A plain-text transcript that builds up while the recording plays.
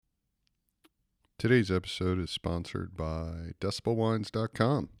Today's episode is sponsored by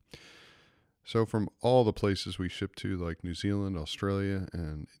DecibelWines.com. So, from all the places we ship to, like New Zealand, Australia,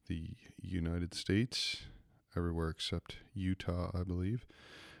 and the United States, everywhere except Utah, I believe,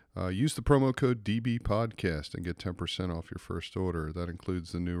 use the promo code DBPodcast and get 10% off your first order. That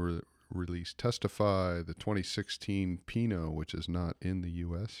includes the new release Testify, the 2016 Pinot, which is not in the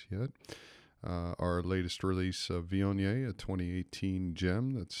U.S. yet. Our latest release of Viognier, a 2018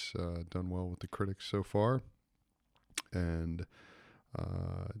 gem that's done well with the critics so far. And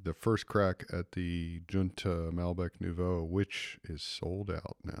the first crack at the Junta Malbec Nouveau, which is sold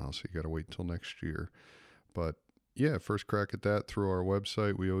out now, so you got to wait till next year. But yeah, first crack at that through our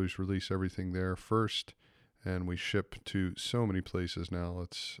website. We always release everything there first, and we ship to so many places now.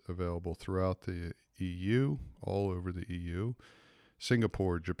 It's available throughout the EU, all over the EU.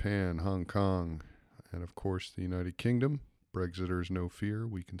 Singapore, Japan, Hong Kong, and of course the United Kingdom. Brexiters, no fear,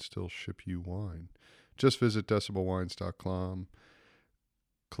 we can still ship you wine. Just visit decibelwines.com,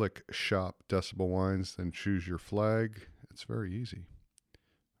 click Shop Decibel Wines, then choose your flag. It's very easy.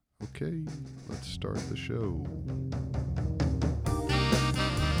 Okay, let's start the show.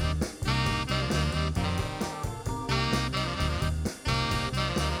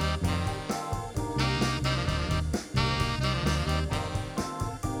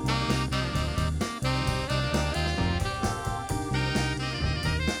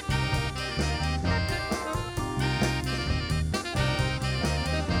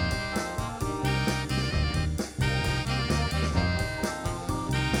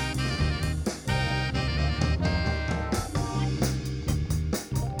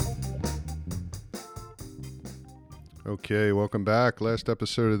 Okay, welcome back. Last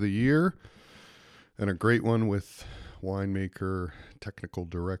episode of the year, and a great one with winemaker, technical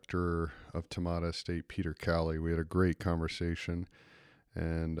director of Tomato Estate, Peter Cowley. We had a great conversation,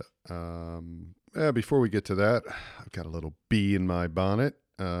 and before we get to that, I've got a little bee in my bonnet,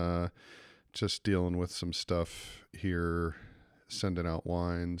 just dealing with some stuff here, sending out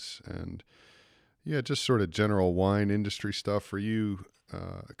wines, and just sort of general wine industry stuff for you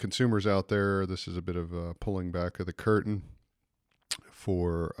consumers out there. This is a bit of a pulling back of the curtain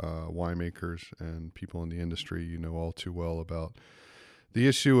for winemakers and people in the industry. You know all too well about the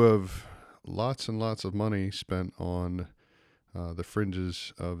issue of lots and lots of money spent on the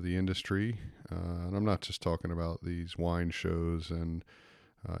fringes of the industry. And I'm not just talking about these wine shows and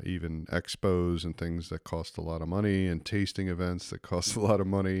even expos and things that cost a lot of money, and tasting events that cost a lot of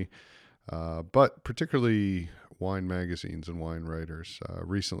money. But particularly wine magazines and wine writers.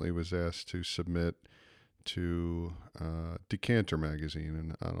 Recently was asked to submit to Decanter magazine,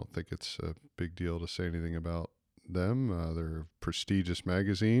 and I don't think it's a big deal to say anything about them. They're a prestigious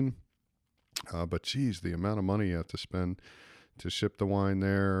magazine, but geez, the amount of money you have to spend to ship the wine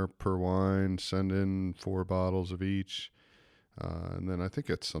there per wine, send in 4 bottles of each, and then I think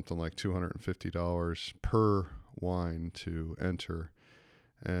it's something like $250 per wine to enter.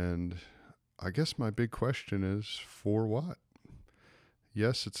 And I guess my big question is, for what?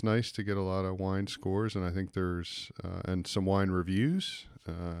 Yes, it's nice to get a lot of wine scores, and I think there's, and some wine reviews,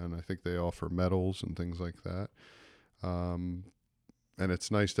 and I think they offer medals and things like that. And it's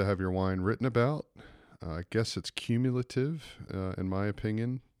nice to have your wine written about. I guess it's cumulative, in my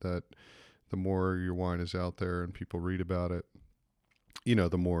opinion, that the more your wine is out there and people read about it,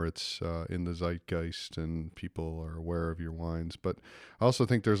 the more it's in the zeitgeist and people are aware of your wines. But I also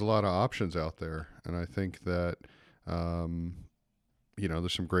think there's a lot of options out there. And I think that,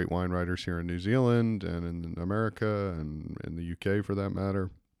 there's some great wine writers here in New Zealand and in America and in the UK for that matter.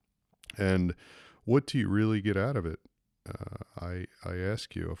 And what do you really get out of it? I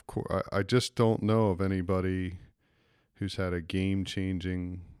ask you, of course, I just don't know of anybody who's had a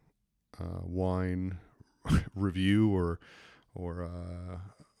game-changing wine review or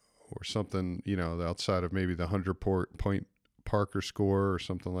something, outside of maybe the 100-point Parker score or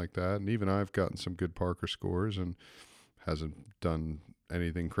something like that. And even I've gotten some good Parker scores and hasn't done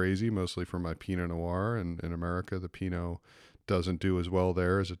anything crazy, mostly for my Pinot Noir. And in America, the Pinot doesn't do as well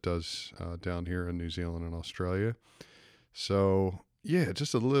there as it does down here in New Zealand and Australia. So, yeah,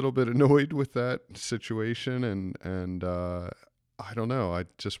 just a little bit annoyed with that situation. And I don't know. I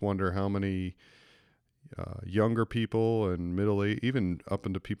just wonder how many younger people and middle age, even up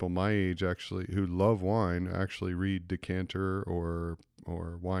into people my age, actually, who love wine, actually read Decanter or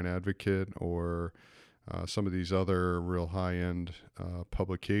Wine Advocate or some of these other real high-end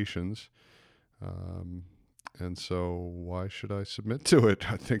publications. And so why should I submit to it?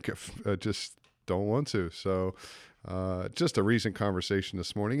 I think if I just don't want to. So just a recent conversation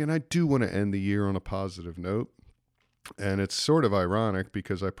this morning, and I do want to end the year on a positive note. And it's sort of ironic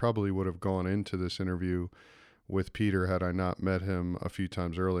because I probably would have gone into this interview with Peter had I not met him a few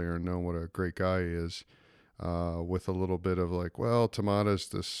times earlier and known what a great guy he is, with a little bit of like, well, Tamada's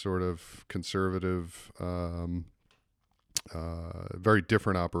this sort of conservative, very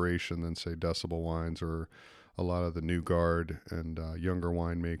different operation than, say, Decibel Wines or a lot of the new guard and younger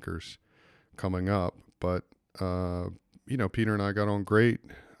winemakers coming up. But, Peter and I got on great.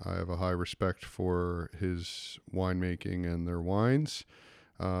 I have a high respect for his winemaking and their wines.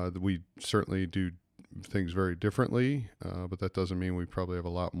 We certainly do things very differently, but that doesn't mean we probably have a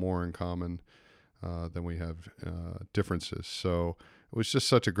lot more in common than we have differences. So it was just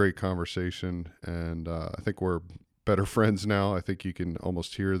such a great conversation, and I think we're better friends now. I think you can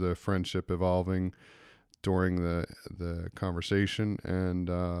almost hear the friendship evolving during the conversation, and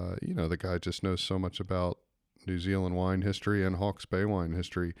the guy just knows so much about New Zealand wine history and Hawke's Bay wine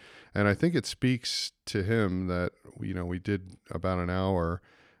history. And I think it speaks to him that, we did about an hour,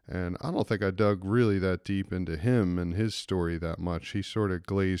 and I don't think I dug really that deep into him and his story that much. He sort of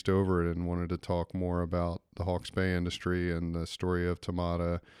glazed over it and wanted to talk more about the Hawke's Bay industry and the story of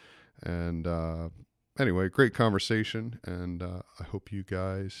Tamada. And anyway, great conversation, and I hope you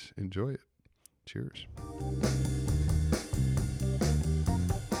guys enjoy it. Cheers.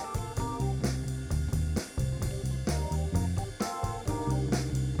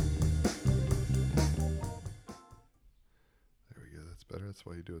 Better. That's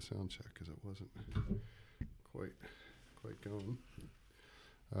why you do a sound check, because it wasn't quite going.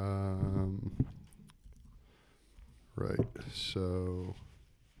 Right. So,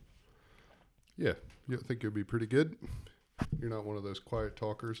 yeah, you think you'll be pretty good? You're not one of those quiet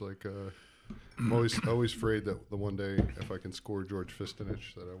talkers like. I'm always afraid that the one day if I can score George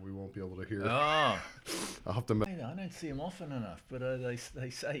Fistanich that we won't be able to hear. Oh, I'll have to. I don't see him often enough, but they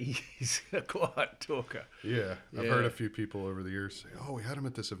say he's a quiet talker. Yeah, I've heard a few people over the years say, "Oh, we had him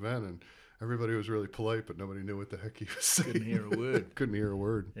at this event, and everybody was really polite, but nobody knew what the heck he was saying. Couldn't hear a word. Couldn't hear a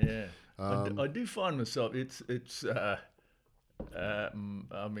word." Yeah, I do find myself. It's.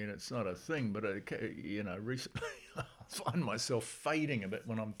 I mean, it's not a thing, but recently I find myself fading a bit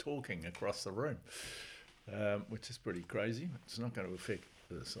when I'm talking across the room, which is pretty crazy. It's not going to affect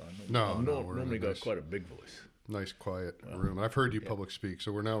this. I've normally got quite a big voice. Nice, quiet room. I've heard you public speak,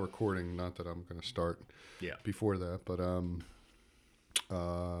 so we're now recording. Not that I'm going to start before that, but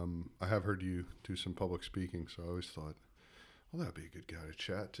I have heard you do some public speaking, so I always thought, well, that'd be a good guy to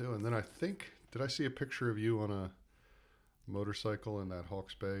chat to. And then I think, did I see a picture of you on a motorcycle in that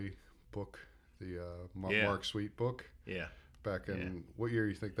Hawke's Bay book, the Mark Sweet book? Yeah. Back in, what year do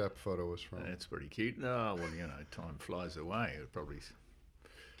you think that photo was from? That's pretty cute. No, well, time flies away. It was probably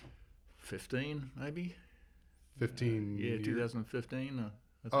 15, maybe? 15 years? 2015.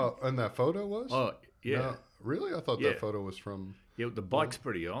 Oh, and that photo was? Oh, yeah. No, really? I thought that photo was from... Yeah, the bike's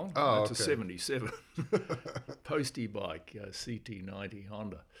pretty old. Oh, it's a 77. Postie bike, CT90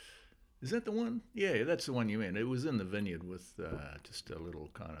 Honda. Is that the one? Yeah, that's the one you meant. It was in the vineyard with just a little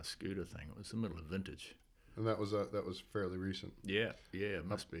kind of scooter thing. It was the middle of vintage. And that was fairly recent. Yeah, it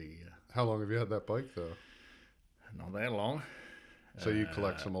must be. How long have you had that bike, though? Not that long. So you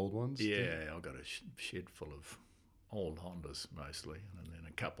collect some old ones? Yeah, I've got a shed full of old Hondas mostly, and then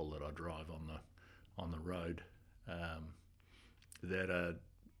a couple that I drive on the road that are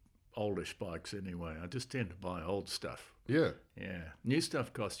oldish bikes anyway. I just tend to buy old stuff. Yeah. Yeah. New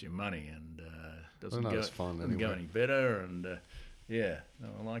stuff costs you money and doesn't go any better. And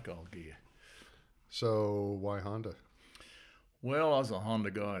I like old gear. So why Honda? Well, I was a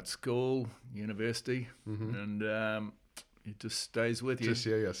Honda guy at school, university, and it just stays with you.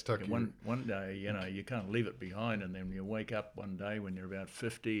 Stuck you. One day, you can't leave it behind, and then you wake up one day when you're about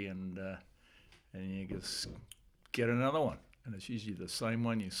 50 and you just get another one. And it's usually the same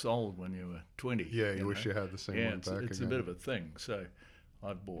one you sold when you were 20. Yeah, you wish you had the same one back again. It's a bit of a thing. So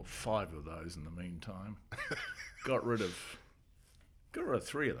I've bought 5 of those in the meantime. Got rid of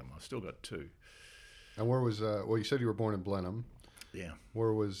 3 of them. I've still got 2. And where was, you said you were born in Blenheim. Yeah.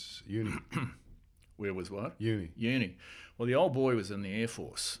 Where was uni? Where was what? Uni. Well, the old boy was in the Air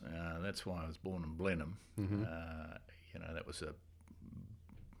Force. That's why I was born in Blenheim. Mm-hmm. That was a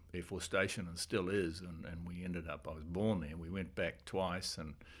Air Force station and still is, and I was born there. We went back twice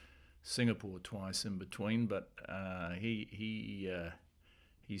and Singapore twice in between, but he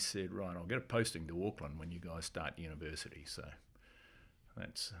said, right, I'll get a posting to Auckland when you guys start university. So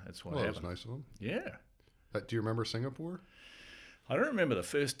that's what happened. That was nice of him. Yeah. Do you remember Singapore? I don't remember the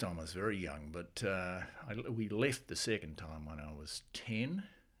first time. I was very young, but we left the second time when I was 10,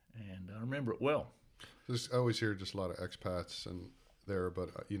 and I remember it well. I always hear just a lot of expats and there, but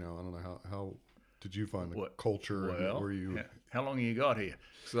I don't know how did you find the What- culture? And Well, were you? how long you got here?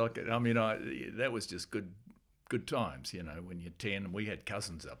 So that was just good times, when you're 10. And we had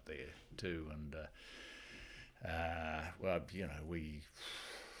cousins up there too, and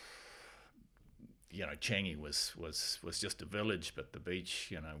Changi was just a village, but the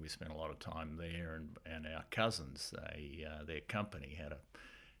beach, we spent a lot of time there, and our cousins, their company had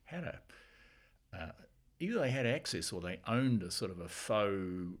a either they had access or they owned a sort of a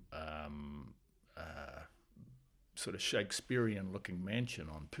faux sort of Shakespearean-looking mansion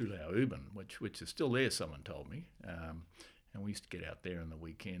on Pulau Ubin, which is still there. Someone told me, and we used to get out there on the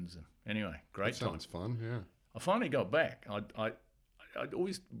weekends. And anyway, great That sounds fun. Yeah. I finally got back. I'd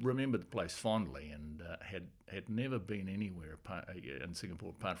always remembered the place fondly, and had never been anywhere in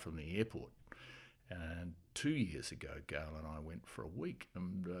Singapore apart from the airport. And 2 years ago, Gail and I went for a week,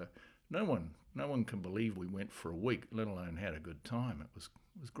 and no one can believe we went for a week, let alone had a good time. It was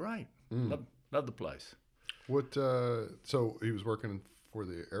great. Loved the place. What? So he was working for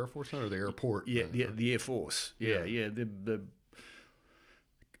the Air Force or the airport? Yeah, the Air Force. Yeah. The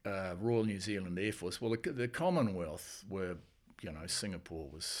Royal New Zealand Air Force. Well, the Commonwealth were, Singapore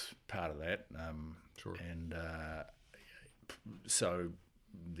was part of that. Sure. And so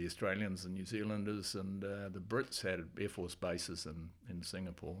the Australians and New Zealanders and the Brits had Air Force bases in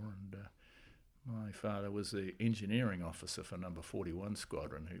Singapore. And my father was the engineering officer for Number 41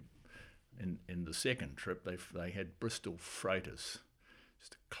 Squadron, who in the second trip they had Bristol freighters,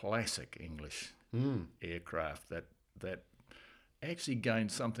 just a classic English aircraft that actually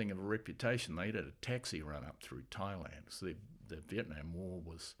gained something of a reputation. They had a taxi run up through Thailand. So the Vietnam War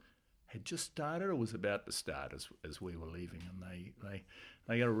had just started or was about to start as we were leaving, and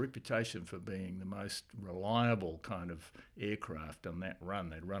they got a reputation for being the most reliable kind of aircraft on that run.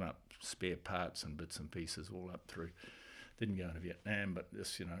 They'd run up spare parts and bits and pieces all up through. Didn't go into Vietnam, but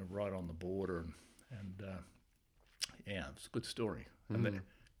just right on the border, and it's a good story. And the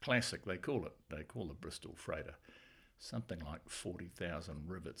classic, they call the Bristol freighter. Something like 40,000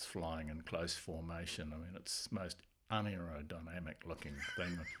 rivets flying in close formation. I mean, it's the most unaerodynamic looking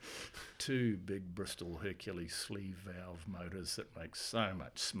thing. Two big Bristol Hercules sleeve valve motors that make so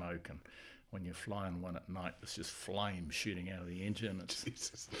much smoke, and when you're flying one at night, there's just flames shooting out of the engine.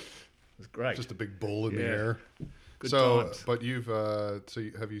 It's great. Just a big bull in the air. Good so, times. but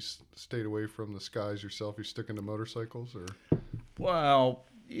have you stayed away from the skies yourself? You sticking to motorcycles, or? Well,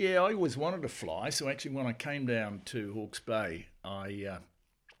 yeah, I always wanted to fly. So actually, when I came down to Hawke's Bay, I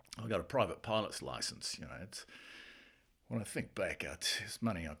got a private pilot's license. When I think back, it's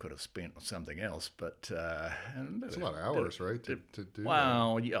money I could have spent on something else, but It's a lot of hours, right? To do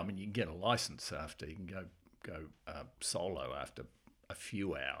well, yeah, I mean, you can get a license after you can go solo after a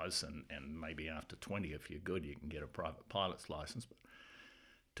few hours, and maybe after 20, if you're good, you can get a private pilot's license. But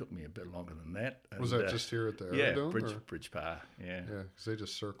it took me a bit longer than that. Was that just here at the Aerodome? Yeah, Bridge Par. Yeah, because they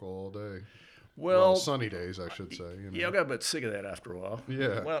just circle all day. Well, sunny days, I should say. Yeah, I got a bit sick of that after a while.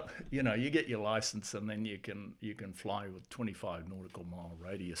 Yeah. Well, you get your license, and then you can fly with 25 nautical mile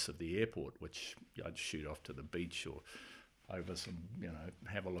radius of the airport, which I'd shoot off to the beach or over some,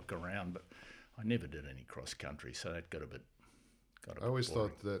 have a look around. But I never did any cross country, so that got a bit. I always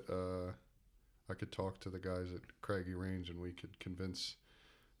boring. thought that I could talk to the guys at Craggy Range, and we could convince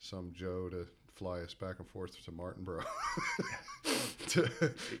some Joe to fly us back and forth to Martinborough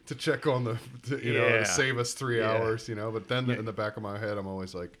to check on to save us 3 hours, But then in the back of my head, I'm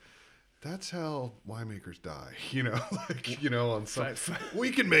always like, that's how winemakers die, on some,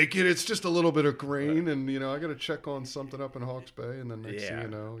 we can make it. It's just a little bit of rain, and I got to check on something up in Hawke's Bay, and then next thing you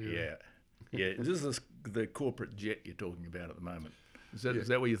know, yeah. This is the corporate jet you're talking about at the moment. Is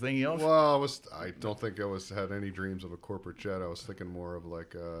that what you're thinking of? Well, I don't think I had any dreams of a corporate jet. I was thinking more of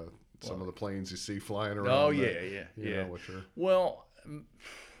like some of the planes you see flying around. Oh yeah. Which are... Well,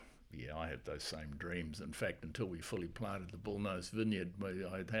 yeah, I had those same dreams. In fact, until we fully planted the Bullnose Vineyard,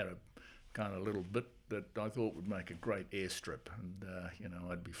 I'd had a kind of little bit that I thought would make a great airstrip, and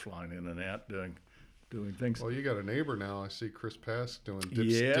I'd be flying in and out doing things. Well, you got a neighbor now. I see Chris Pask doing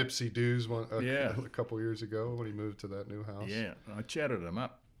Dipsy Doos a couple years ago when he moved to that new house. Yeah, I chatted him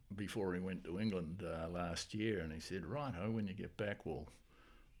up before he went to England last year, and he said, "Righto, when you get back, we'll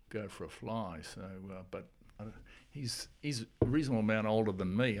go for a fly." So, but he's a reasonable amount older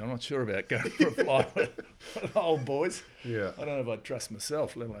than me. I'm not sure about going for a fly with old boys. Yeah, I don't know if I'd trust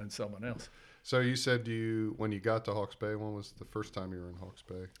myself, let alone someone else. So you said when you got to Hawke's Bay, when was the first time you were in Hawke's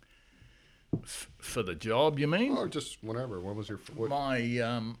Bay? For the job, you mean? Or just whenever? When was your... My,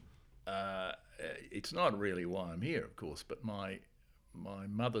 it's not really why I'm here, of course, but my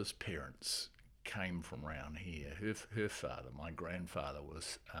mother's parents came from around here. Her father, my grandfather,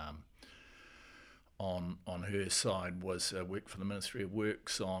 on her side was worked for the Ministry of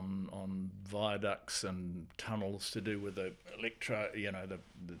Works on viaducts and tunnels to do with the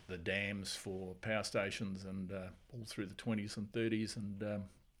the dams for power stations, and all through the 20s and 30s,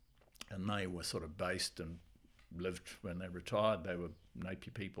 and they were sort of based and lived when they retired. They were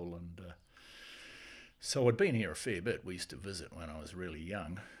Napier people, and so I'd been here a fair bit. We used to visit when I was really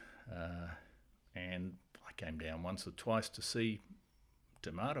young, and I came down once or twice to see Te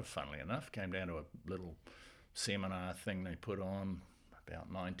Mata, funnily enough. Came down to a little seminar thing they put on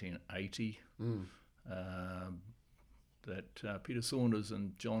about 1980 that Peter Saunders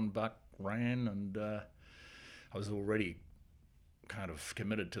and John Buck ran, and I was already kind of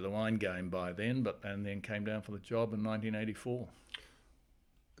committed to the wine game by then, and then came down for the job in 1984.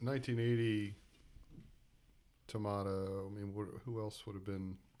 1980, Te Mata, I mean, who else would have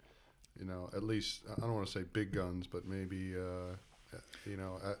been, at least, I don't want to say big guns, but maybe...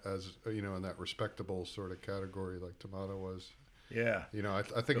 as in that respectable sort of category like Te Mata was. Yeah.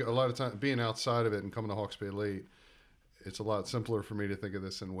 I think a lot of time being outside of it and coming to Hawke's Bay late, it's a lot simpler for me to think of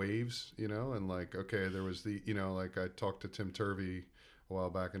this in waves, and like, okay, there was like I talked to Tim Turvey a while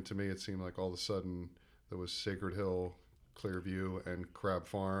back, and to me it seemed like all of a sudden there was Sacred Hill, Clearview, and Crab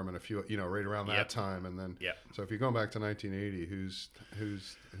Farm, and a few, right around that time, and then. Yep. So if you're going back to 1980, who's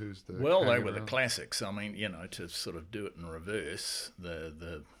the? Well, they were the classics. I mean, to sort of do it in reverse,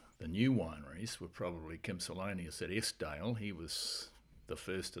 the new wineries were probably Kim Salonius at Eskdale. He was the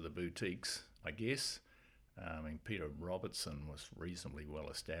first of the boutiques, I guess. I mean, Peter Robertson was reasonably well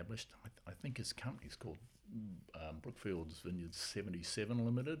established. I think his company's called Brookfields Vineyards 77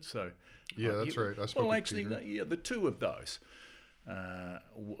 Limited. So yeah, that's right. Well, actually, the two of those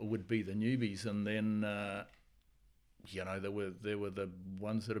would be the newbies, and then there were the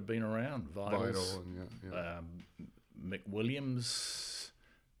ones that have been around. Vital and McWilliams.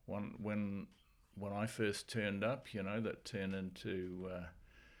 When I first turned up, that turned into.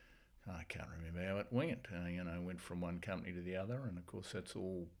 I can't remember how it went. Went from one company to the other, and of course that's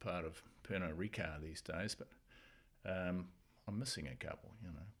all part of Pernod Ricard these days. But I'm missing a couple.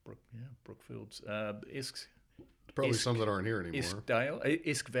 Brookfields, probably some that aren't here anymore. Eskdale,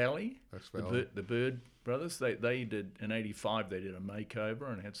 Esk Valley, the Bird brothers. They did in '85. They did a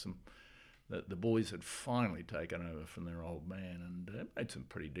makeover and had some. The boys had finally taken over from their old man, and made some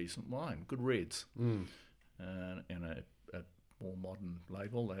pretty decent wine, good reds, and a more modern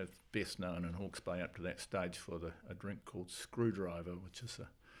label. They're best known in Hawke's Bay up to that stage for a drink called Screwdriver, which is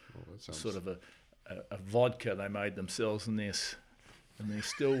sort of a vodka they made themselves, and they're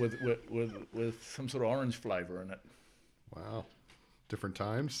still with some sort of orange flavour in it. Wow, different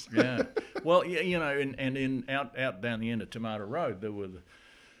times. Yeah, well, and in out down the end of Te Mata Road, there were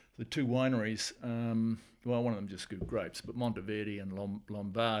the two wineries. Well, one of them just grew grapes, but Monteverdi and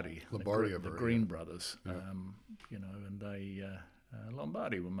Lombardi, the Green brothers, and they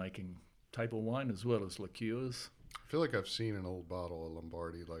Lombardi were making table wine as well as liqueurs. I feel like I've seen an old bottle of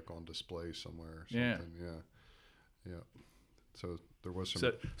Lombardi like on display somewhere or something. Yeah. So there was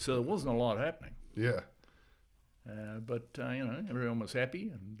some. So there wasn't a lot happening. Yeah. But everyone was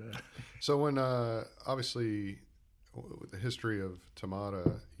happy, and. So when obviously. The history of Te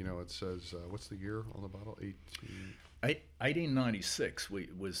Mata, it says, what's the year on the bottle? 1896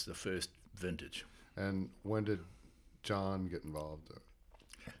 was the first vintage. And when did John get involved?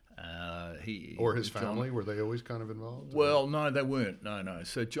 He or his family, were they always kind of involved? Well, no, they weren't. No.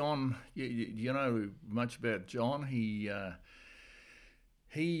 So John, you know much about John? He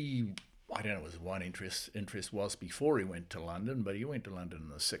I don't know what his one interest was before he went to London, but he went to London in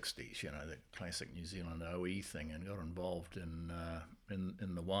the 60s, the classic New Zealand OE thing, and got involved in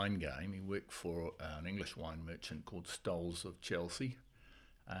the wine game. He worked for an English wine merchant called Stolls of Chelsea,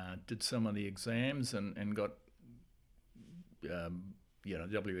 did some of the exams and got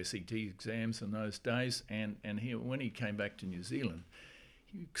WSET exams in those days, and when he came back to New Zealand,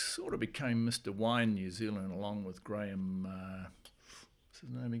 he sort of became Mr. Wine New Zealand along with Graham... his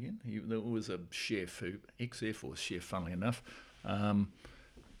name again? There was a chef, ex-Air Force chef, funnily enough,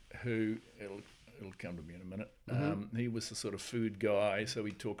 who, it'll come to me in a minute, he was the sort of food guy, so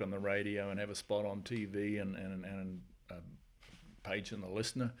he'd talk on the radio and have a spot on TV and a page in the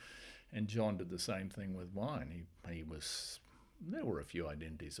Listener, and John did the same thing with wine. He was, there were a few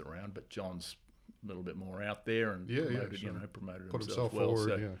identities around, but John's a little bit more out there and promoted Put himself well.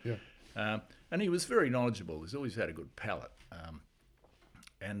 Forward, and he was very knowledgeable. He's always had a good palate.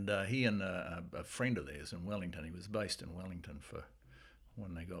 And he and a friend of theirs in Wellington, he was based in Wellington for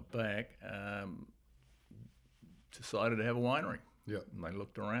when they got back, decided to have a winery. Yeah. And they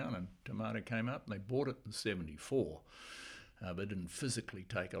looked around and Te Mata came up and they bought it in 74. but didn't physically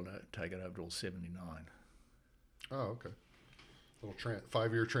take it over till 79. Oh, okay. Little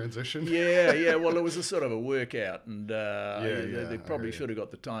 5-year transition. Yeah. Well, it was a sort of a workout, and they I probably hear you. should have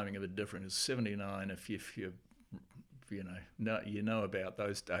got the timing of it different. It's 79. If you know about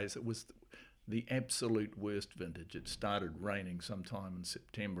those days, it was the absolute worst vintage. It started raining sometime in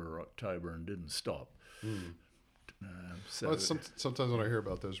September or October and didn't stop. So Well, sometimes when I hear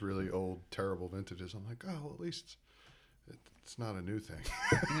about those really old, terrible vintages, I'm like, oh, well, at least it's not a new thing.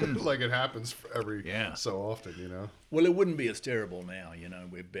 Like it happens every so often, you know. Well, it wouldn't be as terrible now, you know.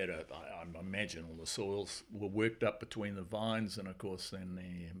 We're better. I imagine all the soils were worked up between the vines, and of course, then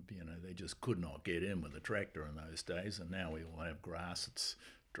they just could not get in with a tractor in those days. And now we all have grass. It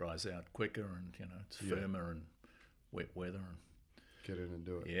dries out quicker, and it's firmer and wet weather. And get in and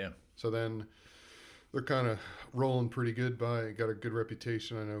do it. Yeah. So then they're kind of rolling pretty good. Got a good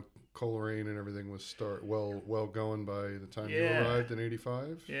reputation. I know Coleraine and everything was well going by the time you arrived in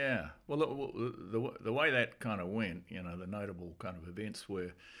 '85. Yeah. Well, the way that kind of went, the notable kind of events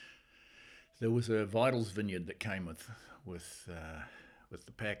were there was a Vitals vineyard that came with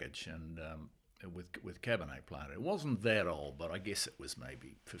the package and with Cabernet planted. It wasn't that old, but I guess it was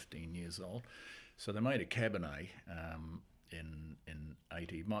maybe 15 years old. So they made a Cabernet in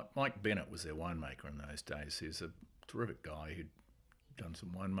 80. Mike Bennett was their winemaker in those days. He's a terrific guy who'd done some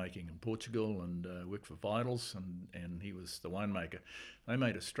winemaking in Portugal and worked for Vitals, and he was the winemaker. They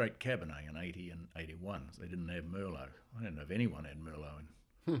made a straight Cabernet in 80 and 81. They didn't have Merlot. I don't know if anyone had Merlot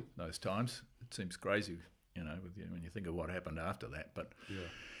in those times. It seems crazy, when you think of what happened after that. But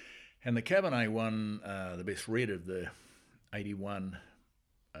and the Cabernet won the best red of the 81.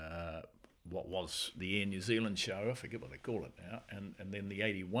 What was the Air New Zealand show? I forget what they call it now. And then the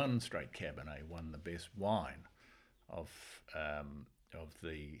 81 straight Cabernet won the best wine of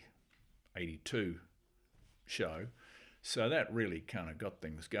the 82 show. So that really kind of got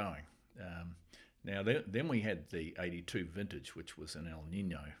things going. Now, then we had the 82 vintage, which was an El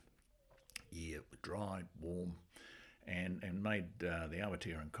Nino year, dry, warm, and made the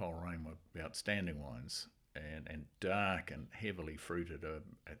Awatere and Coleraine were outstanding wines. And dark and heavily fruited.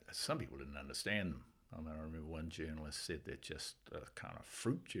 Some people didn't understand them. I remember one journalist said they're just a kind of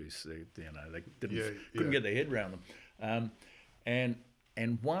fruit juice. They couldn't get their head around them. And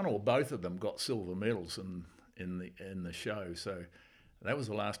one or both of them got silver medals in the show. So that was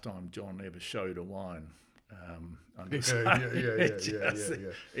the last time John ever showed a wine.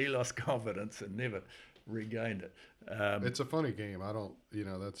 He lost confidence and never regained it. It's a funny game.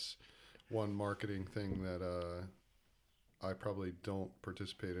 That's one marketing thing that I probably don't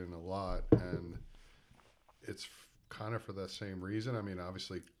participate in a lot, and it's kind of for that same reason. I mean,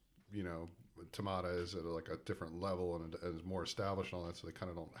 obviously, Temata is at a different level and is more established and all that, so they kind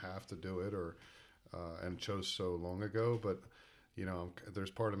of don't have to do it and chose so long ago. But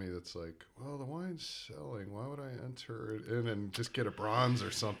there's part of me that's like, well, the wine's selling. Why would I enter it in and just get a bronze or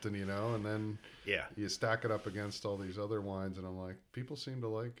something, And then you stack it up against all these other wines, and I'm like, people seem to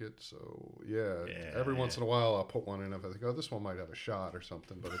like it. So, every once in a while I'll put one in if I think, oh, this one might have a shot or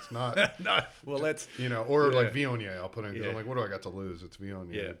something, but it's not. No, well, that's... like Viognier I'll put in because I'm like, what do I got to lose? It's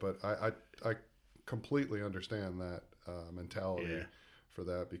Viognier. Yeah. But I completely understand that mentality for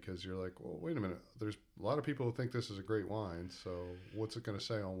that, because you're like, well, wait a minute, there's a lot of people who think this is a great wine, so what's it going to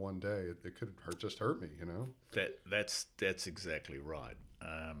say on one day? It could hurt me, That's exactly right.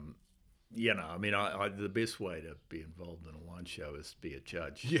 The best way to be involved in a wine show is to be a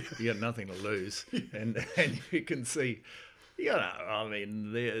judge. You got nothing to lose, and you can see,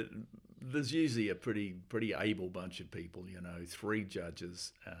 there's usually a pretty able bunch of people, 3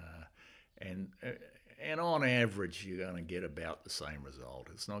 judges, and on average, you're going to get about the same result.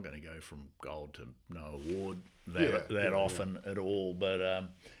 It's not going to go from gold to no award that often at all. But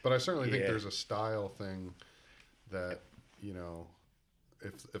I certainly think there's a style thing that,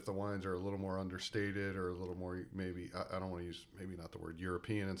 if the wines are a little more understated or a little more, maybe, I don't want to use, maybe not the word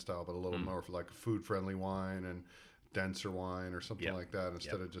European in style, but a little more for like a food-friendly wine and denser wine or something like that,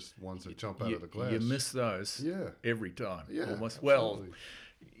 instead of just ones that jump out of the glass. You miss those every time. Yeah, almost. Well,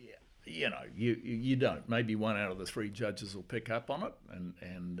 you don't. Maybe 1 out of the 3 judges will pick up on it,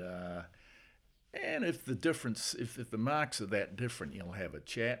 and if the difference, if the marks are that different, you'll have a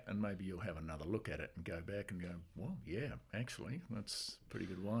chat, and maybe you'll have another look at it and go back and go, well, yeah, actually, that's pretty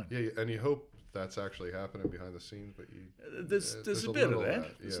good wine. Yeah, and you hope that's actually happening behind the scenes, but there's a bit of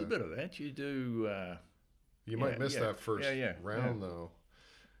that. There's a bit of that. You do. You might miss that first round though.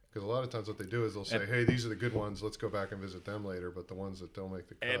 Because a lot of times what they do is they'll say, hey, these are the good ones, let's go back and visit them later, but the ones that don't make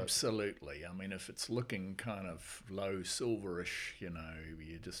the cut. Absolutely. I mean, if it's looking kind of low silverish, you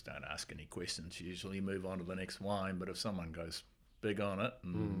just don't ask any questions. You usually move on to the next wine, but if someone goes big on it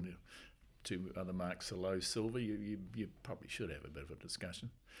and two other marks are low silver, you probably should have a bit of a discussion.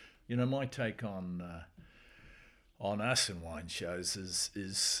 My take on us in wine shows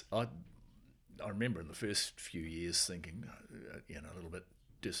is I remember in the first few years thinking, a little bit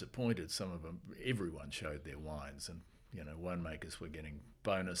disappointed. Some of them, everyone showed their wines, and winemakers were getting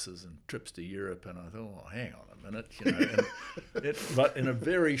bonuses and trips to Europe, and I thought, hang on a minute, but in a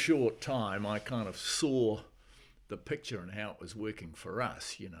very short time, I kind of saw the picture and how it was working for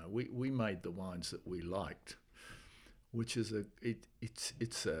us. We made the wines that we liked, which is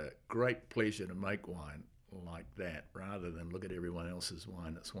it's a great pleasure to make wine like that, rather than look at everyone else's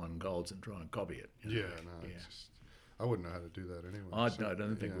wine that's won golds and try and copy it. It's I wouldn't know how to do that anyway. I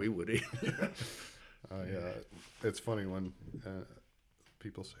don't think we would either. It's funny when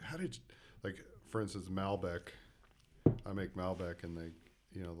people say, "How did you, like?" For instance, Malbec. I make Malbec, and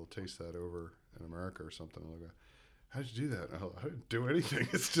they'll taste that over in America or something. And they'll go, "How'd you do that?" I didn't do anything.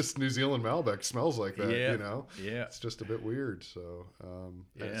 It's just New Zealand Malbec smells like that. Yeah. It's just a bit weird. So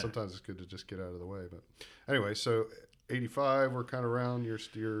and sometimes it's good to just get out of the way. But anyway, so 85, we're kind of around your. Is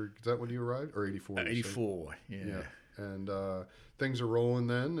that when you arrived, or 84? 84. Yeah. And things are rolling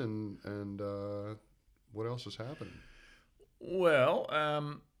then, and what else is happening? Well,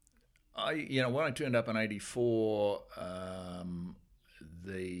 when I turned up in 84,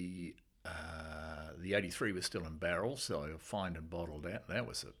 the 83 was still in barrels, so I fined and bottled that. That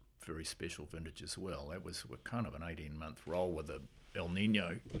was a very special vintage as well. That was kind of an 18-month roll with the El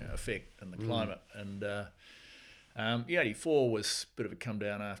Nino effect in the climate, and the 84 was a bit of a come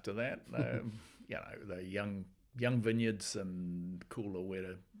down after that. The young vineyards and cooler,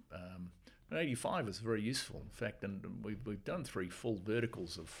 wetter. And 85 is very useful. In fact, and we've done 3 full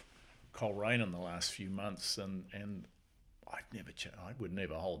verticals of Coleraine in the last few months, and I would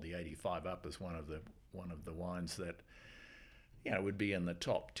never hold the 85 up as one of the wines that would be in the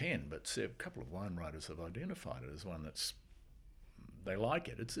top 10. But a couple of wine writers have identified it as one they like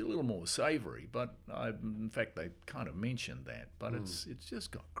it. It's a little more savoury, but in fact they kind of mentioned that. But it's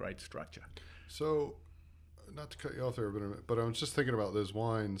just got great structure. So, not to cut you off there a bit, but I was just thinking about those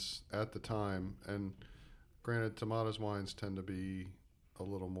wines at the time, and granted, Tomadas wines tend to be a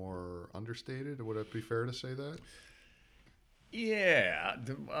little more understated. Would it be fair to say that? Yeah,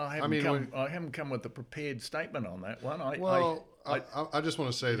 I haven't come with a prepared statement on that one. I just want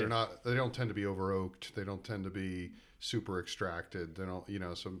to say they don't tend to be over oaked. They don't tend to be super extracted. They don't,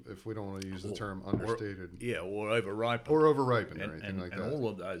 so if we don't want to use the term understated. Or over-ripened. Or over-ripened or anything like that. And all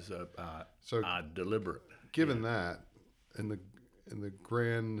of those are deliberate. Given that, in the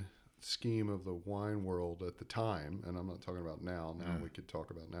grand scheme of the wine world at the time, and I'm not talking about now. Now we could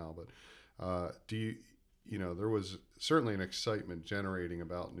talk about now, but there was certainly an excitement generating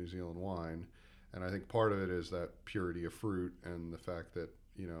about New Zealand wine, and I think part of it is that purity of fruit and the fact that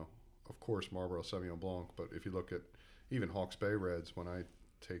of course Marlborough Sauvignon Blanc, but if you look at even Hawke's Bay Reds, when I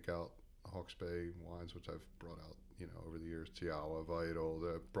take out Hawke's Bay wines, which I've brought out over the years, Tiawa, Vital,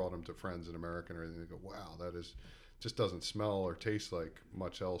 brought them to friends in America and everything. They go, wow, that just doesn't smell or taste like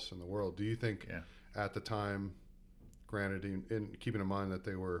much else in the world. Do you think at the time, granted, in keeping in mind that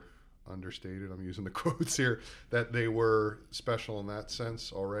they were understated, I'm using the quotes here, that they were special in that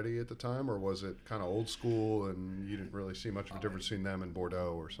sense already at the time, or was it kind of old school and you didn't really see much of a difference between them and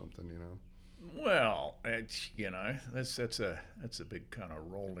Bordeaux or something, Well, that's a big kind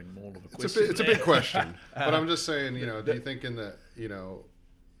of rolling mold of a question. It's a big question, but I'm just saying, do you think in the,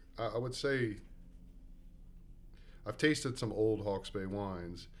 I would say I've tasted some old Hawke's Bay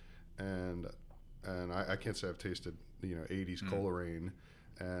wines, and I can't say I've tasted 80s Coleraine,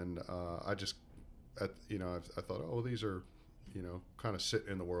 and I thought, oh, these are kind of sit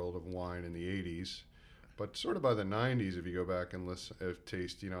in the world of wine in the 80s. But sort of by the 90s, if you go back and listen, I've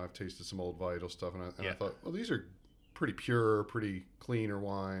tasted some old Vital stuff, and I thought, well, these are pretty pure, pretty cleaner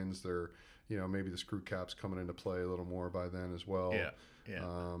wines. They're, maybe the screw cap's coming into play a little more by then as well. Yeah.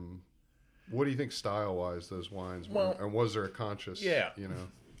 What do you think style-wise those wines were? And was there a conscious, I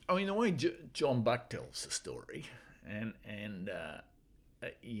mean, the way John Buck tells the story, and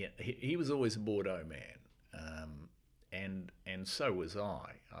he was always a Bordeaux man, and so was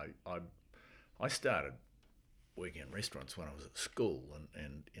I. I started working in restaurants when I was at school,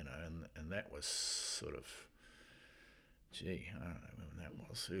 and that was sort of, I don't know when that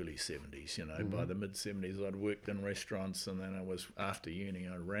was early 70s, By the mid-70s, I'd worked in restaurants, and then after uni,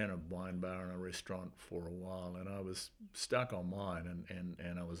 I ran a wine bar and a restaurant for a while, and I was stuck on wine,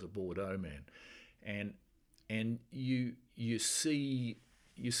 and I was a Bordeaux man. And you see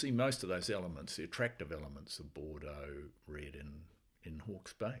most of those elements, the attractive elements of Bordeaux red in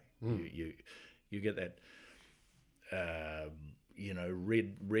Hawke's Bay. You get that,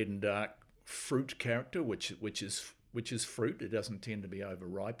 red and dark fruit character, which is fruit. It doesn't tend to be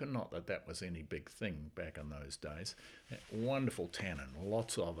over-ripened. Not that was any big thing back in those days. Wonderful tannin,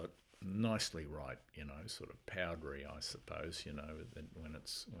 lots of it, nicely ripe. Sort of powdery, I suppose. When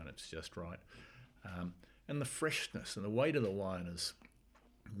it's just right, and the freshness and the weight of the wine is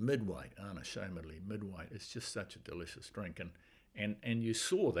mid-weight, unashamedly mid-weight. It's just such a delicious drink, and you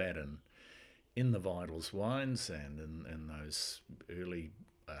saw that in the Vitals wines and in those early.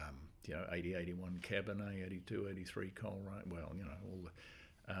 80, 81 Cabernet, 82, 83 Coleraine, all the,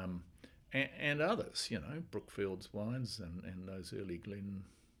 and others, Brookfield's wines and those early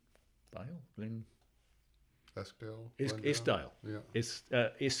Eskdale,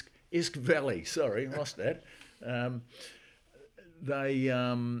 Esk Valley, sorry, lost that. It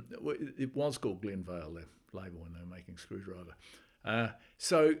was called Glenvale, the label, when they were making Screwdriver.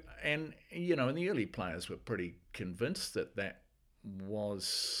 And the early players were pretty convinced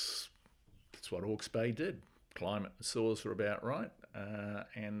that's what Hawke's Bay did. Climate and soils were about right,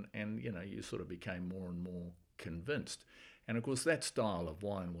 and you sort of became more and more convinced. And of course, that style of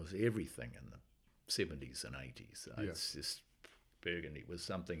wine was everything in the 70s and 80s. It's just Burgundy was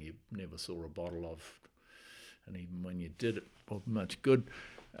something you never saw a bottle of, and even when you did, it wasn't much good.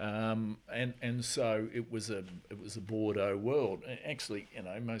 And so it was a Bordeaux world. Actually,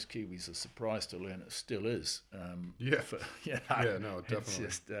 most Kiwis are surprised to learn it still is. Definitely. It's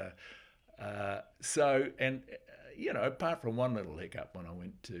just apart from one little hiccup when I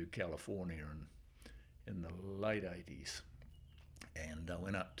went to California in the late 80s, and I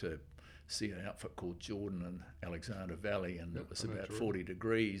went up to see an outfit called Jordan in Alexander Valley, and it was about 40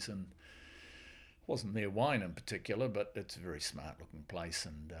 degrees, and wasn't their wine in particular, but it's a very smart looking place,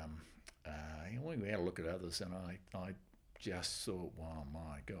 and we had a look at others, and I just thought, wow,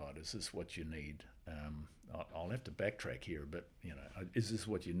 my God, is this what you need? I'll have to backtrack here a bit, is this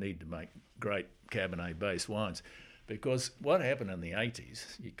what you need to make great Cabernet based wines? Because what happened in the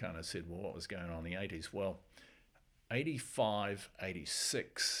 80s, you kind of said, well, what was going on in the 80s? Well, 85,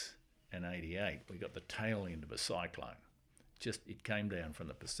 86 and 88, we got the tail end of a cyclone. It came down from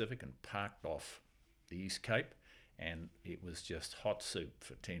the Pacific and parked off the East Cape, and it was just hot soup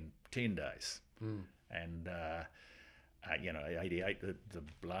for 10 days. And 88, the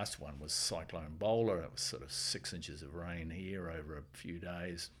last one was Cyclone Bowler. It was sort of 6 inches of rain here over a few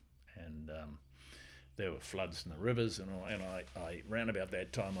days, and there were floods in the rivers. And I round about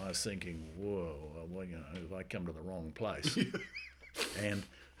that time, I was thinking, whoa, well, have I come to the wrong place? And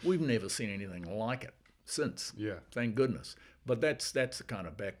we've never seen anything like it since. Yeah. Thank goodness. But that's the kind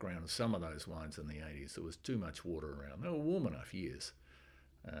of background of some of those wines in the 80s. There was too much water around. They were warm enough years,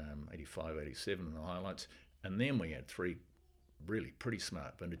 85, 87 in the highlights. And then we had 3 really pretty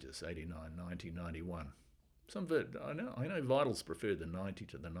smart vintages, 89, 90, 91. I know Vitals preferred the 90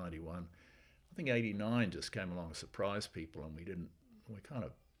 to the 91. I think 89 just came along and surprised people, and we kind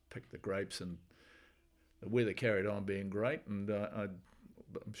of picked the grapes, and the weather carried on being great, and I'm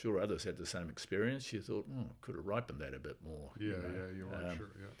sure others had the same experience. You thought, could have ripened that a bit more. Yeah, you weren't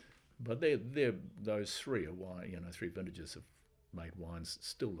sure, yeah. But those 3 are why 3 vintages have made wines that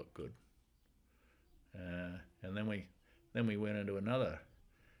still look good. And then we went into another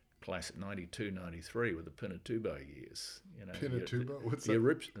classic 92, 93 with the Pinatubo years. Pinatubo? What's the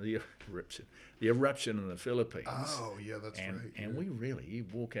that? The eruption in the Philippines. Oh, yeah, that's right. And you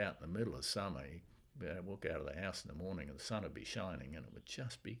walk out in the middle of summer, walk out of the house in the morning, and the sun would be shining, and it would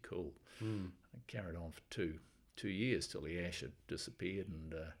just be cool. It carried on for two years till the ash had disappeared,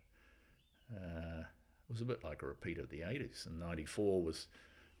 and it was a bit like a repeat of the 80s. And 94 was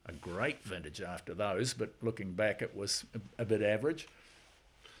a great vintage after those, but looking back, it was a bit average.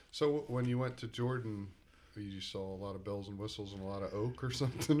 So when you went to Jordan, you saw a lot of bells and whistles and a lot of oak or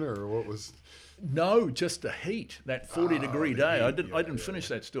something, or what was? No, just the heat. That 40-degree day. Heat, I didn't finish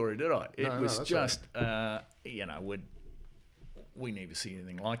that story, did I? It was just right. We never see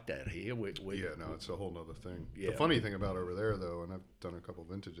anything like that here. It's a whole nother thing. Yeah. The funny thing about over there, though, and I've done a couple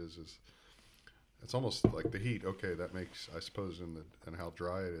vintages, is it's almost like the heat. Okay, that makes, I suppose, and how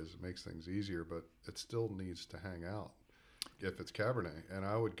dry it is, it makes things easier, but it still needs to hang out if it's Cabernet. And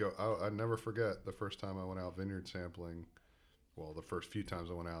I'd never forget the first time I went out vineyard sampling. Well, the first few times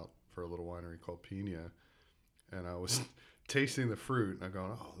I went out for a little winery called Pina, and I was tasting the fruit, and I'm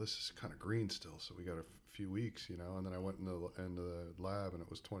going, oh, this is kind of green still, so we got a few weeks, you know. And then I went into the lab, and it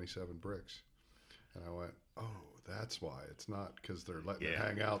was 27 bricks, and I went, oh, that's why. It's not because they're letting it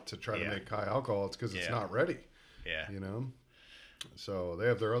hang out to try to make high alcohol. It's because it's not ready. Yeah. You know. So they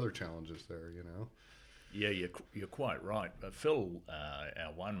have their other challenges there, you know. Yeah, you're quite right. Phil,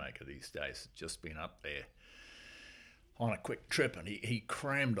 our winemaker these days, has just been up there on a quick trip, and he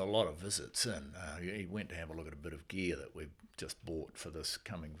crammed a lot of visits in. He went to have a look at a bit of gear that we've just bought for this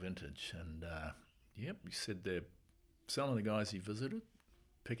coming vintage, and he said some of the guys he visited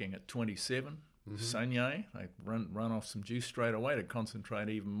picking at 27 Saunier, they run off some juice straight away to concentrate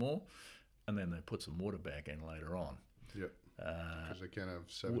even more, and then they put some water back in later on. Yep. Because they can't have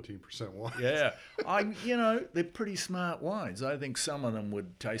 17% wine. Yeah, they're pretty smart wines. I think some of them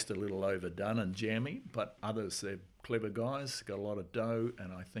would taste a little overdone and jammy, but others, they're clever guys, got a lot of dough,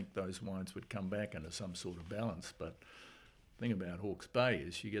 and I think those wines would come back into some sort of balance. But the thing about Hawke's Bay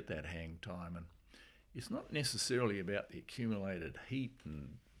is you get that hang time, and it's not necessarily about the accumulated heat,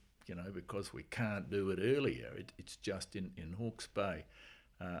 and because we can't do it earlier. It's just in Hawke's Bay.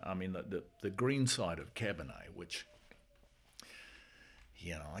 The green side of Cabernet, which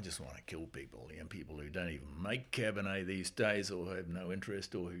I just want to kill people. People who don't even make Cabernet these days, or have no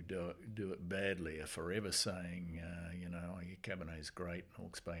interest, or who do it badly, are forever saying, your Cabernet's great,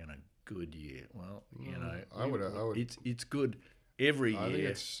 Hawke's Bay in a good year. Well, I would. It's good every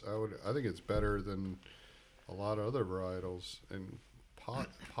year. I think it's better than a lot of other varietals, and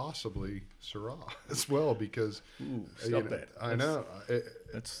possibly Syrah as well, because stop that. I know.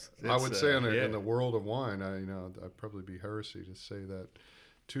 I would say in the world of wine, I'd probably be heresy to say that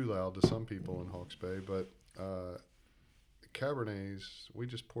too loud to some people in Hawke's Bay, but Cabernets, we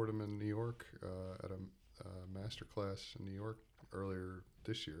just poured them in New York at a master class in New York earlier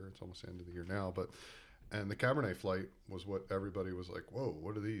this year. It's almost the end of the year now, and the Cabernet flight was what everybody was like, whoa,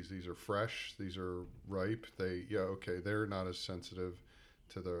 what are these? These are fresh. These are ripe. They're not as sensitive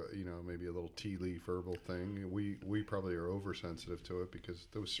to the, maybe a little tea leaf herbal thing. We probably are oversensitive to it because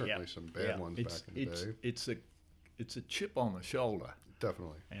there was certainly some bad ones back in the day. It's a chip on the shoulder.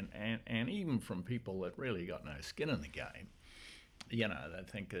 Definitely. And even from people that really got no skin in the game, they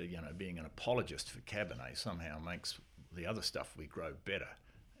think, being an apologist for Cabernet somehow makes the other stuff we grow better,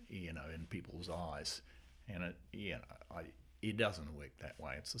 in people's eyes. And it doesn't work that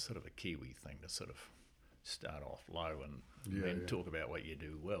way. It's a sort of a Kiwi thing to sort of start off low and then talk about what you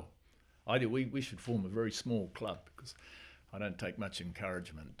do well. We should form a very small club, because I don't take much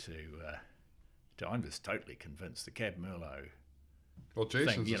encouragement to I'm just totally convinced the Cab Merlot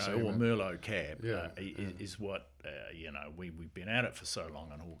Jason's thing, the same, or Merlot Cab is what we've been at it for so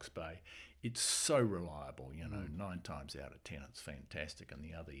long in Hawke's Bay. It's so reliable, 9 times out of 10 it's fantastic, and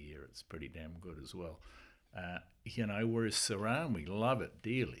the other year it's pretty damn good as well. Whereas Syrah, we love it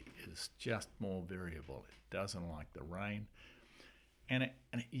dearly, is just more variable. It doesn't like the rain, and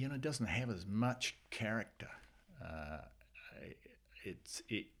it doesn't have as much character. It's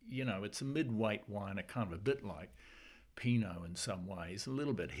a mid-weight wine, a kind of a bit like Pinot in some ways, a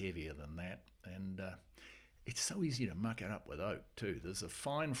little bit heavier than that, and it's so easy to muck it up with oak too. There's a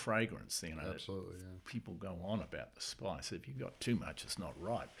fine fragrance, absolutely, people go on about the spice. If you've got too much, it's not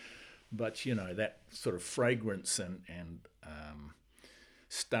right. But that sort of fragrance and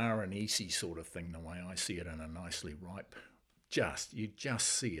star anise sort of thing, the way I see it in a nicely ripe, you just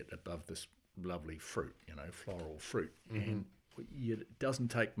see it above this lovely fruit, floral fruit, and it doesn't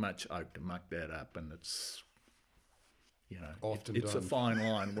take much oak to muck that up, and it's it's a fine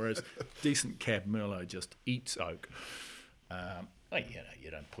line. Whereas decent Cab Merlot just eats oak. You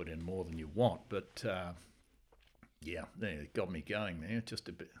don't put in more than you want, but. It got me going there. Just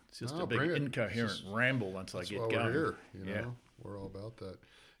a bit. It's just a big incoherent ramble once I get going. We're here. We're all about that.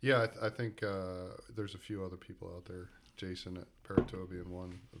 Yeah, I think there's a few other people out there. Jason at Paratobian,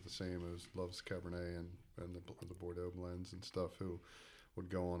 one of the same, who loves Cabernet and the Bordeaux blends and stuff, who would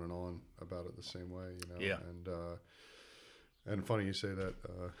go on and on about it the same way. Yeah. And funny you say that.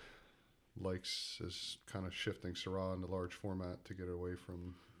 Likes is kind of shifting Syrah into large format to get away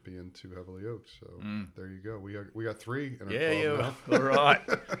from being too heavily oaked. So there you go. We got 3 in our club now. All right.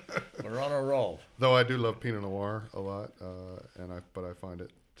 We're on a roll. Though I do love Pinot Noir a lot, but I find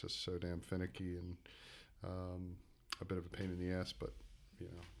it just so damn finicky and a bit of a pain in the ass. But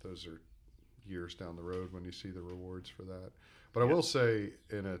those are years down the road when you see the rewards for that. But I will say,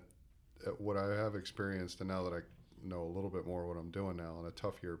 what I have experienced, and now that I know a little bit more what I'm doing now, in a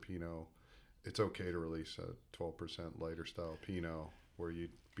tough year Pinot, it's okay to release a 12% lighter style Pinot, where you'd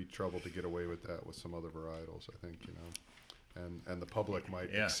be trouble to get away with that with some other varietals, I think, and the public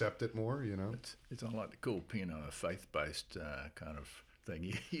might Yeah. accept it more, you know? It's I like to call Pinot a faith-based kind of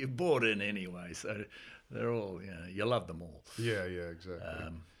thing. You're bought in anyway, so they're all, you love them all. Yeah,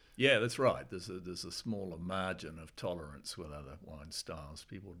 exactly. Yeah, that's right. There's a smaller margin of tolerance with other wine styles.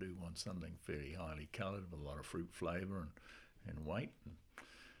 People do want something very highly coloured with a lot of fruit flavour and weight. And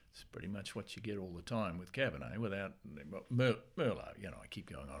it's pretty much what you get all the time with Cabernet without Merlot. I keep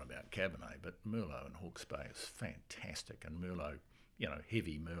going on about Cabernet, but Merlot and Hawke's Bay is fantastic. And Merlot,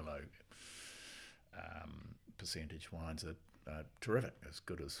 heavy Merlot percentage wines are terrific, as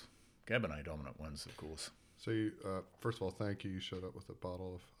good as Cabernet dominant ones, of course. So, you, first of all, thank you. You showed up with a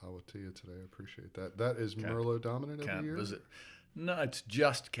bottle of Awatea today. I appreciate that. That is Merlot dominant every year? No, it's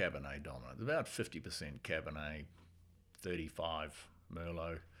just Cabernet dominant. About 50% Cabernet, 35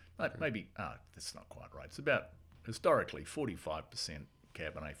 Merlot. Okay. Maybe, that's not quite right. It's about, historically, 45%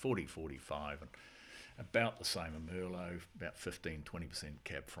 Cabernet, 45, and about the same in Merlot, about 15-20%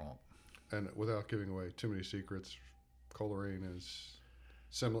 Cab Franc. And without giving away too many secrets, Coleraine is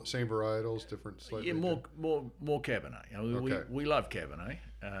similar, same varietals, different slightly. Yeah, more Cabernet. We love Cabernet,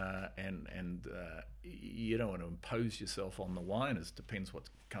 and you don't want to impose yourself on the wine. It depends what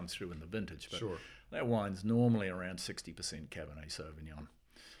comes through in the vintage. But sure. That wine's normally around 60% Cabernet Sauvignon.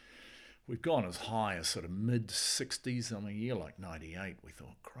 We've gone as high as sort of mid-60s. On a year like 98, we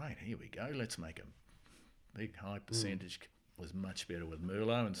thought, great, here we go. Let's make a big high percentage. Was much better with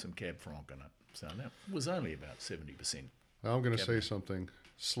Merlot and some Cab Franc in it. So that was only about 70%. Now I'm going to say something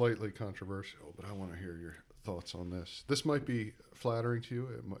slightly controversial, but I want to hear your thoughts on this. This might be flattering to you.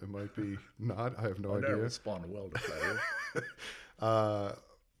 It might be not. I have no idea. I don't respond well to flattery.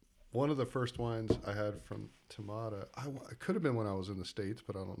 One of the first wines I had from Temata, it could have been when I was in the States,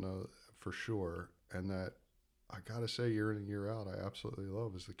 but I don't know for sure. And that, I got to say, year in and year out, I absolutely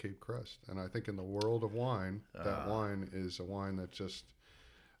love is the Cape Crest. And I think in the world of wine, that wine is a wine that just,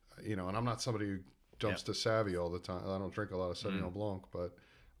 and I'm not somebody who jumps to Savvy all the time. I don't drink a lot of Sauvignon Blanc, but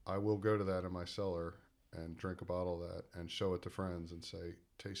I will go to that in my cellar and drink a bottle of that and show it to friends and say,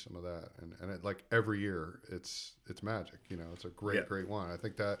 taste some of that. And it, like every year, it's magic. It's a great wine. I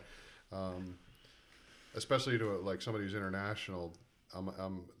think that, especially to like somebody who's international,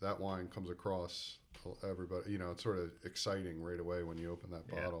 that wine comes across everybody. It's sort of exciting right away when you open that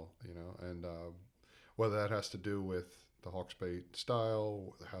bottle. And whether that has to do with the Hawke's Bay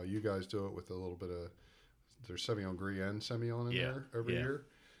style, how you guys do it with a little bit of, there's Sauvignon Gris and Semillon in there every year.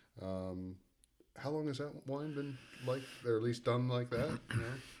 How long has that wine been like, or at least done like that?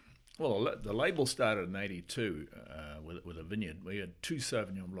 Well, the label started in '82 with a vineyard. We had two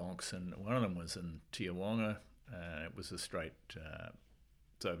Sauvignon Blancs, and one of them was in Tijuana. It was a straight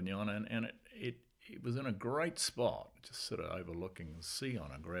Sauvignon, and it was in a great spot, just sort of overlooking the sea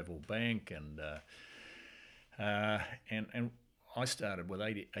on a gravel bank, and I started with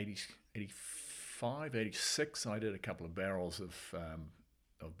 85, 86. I did a couple of barrels of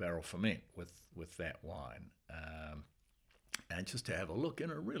barrel ferment with that wine, and just to have a look,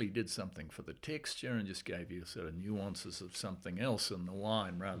 and it really did something for the texture, and just gave you sort of nuances of something else in the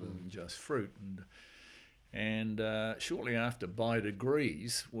wine rather than just fruit. And shortly after, by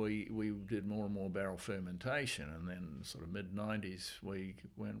degrees, we did more and more barrel fermentation, and then sort of mid-90s we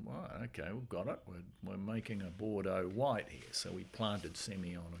went, well, okay, we've got it. We're making a Bordeaux white here. So we planted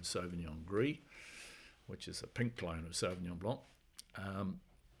Semillon and Sauvignon Gris, which is a pink clone of Sauvignon Blanc.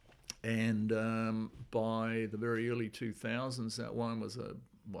 By the very early 2000s, that wine was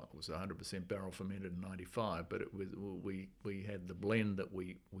 100% barrel fermented in 95, but we had the blend that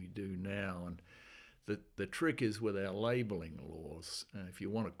we do now. And the trick is with our labelling laws, if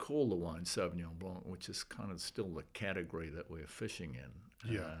you want to call the wine Sauvignon Blanc, which is kind of still the category that we're fishing in,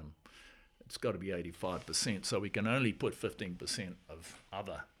 it's got to be 85%. So we can only put 15% of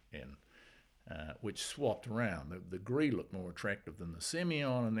other in, which swapped around. The Gris looked more attractive than the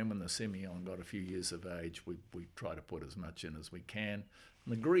Semillon, and then when the Semillon got a few years of age, we try to put as much in as we can.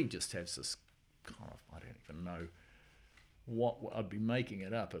 And the Gris just has this kind of, I don't even know what I'd be making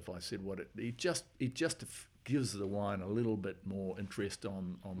it up if I said what it just gives the wine a little bit more interest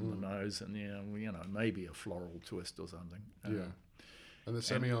on the nose, and maybe a floral twist or something. And the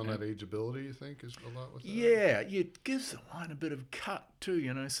Semillon, that ageability, you think, is a lot with that? Yeah, it gives the wine a bit of cut too.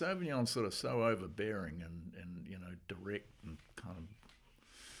 Sauvignon's sort of so overbearing and direct and kind of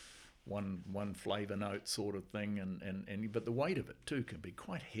one flavour note sort of thing, and but the weight of it too can be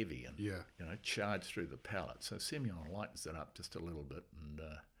quite heavy and charged through the palate. So Semillon lightens it up just a little bit,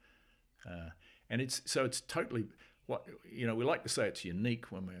 and it's totally we like to say it's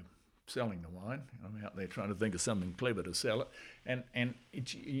unique when we're selling the wine. I'm out there trying to think of something clever to sell it, and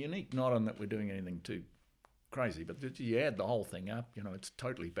it's unique not in that we're doing anything too crazy. But you add the whole thing up, it's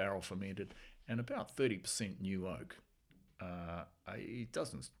totally barrel fermented and about 30% new oak. It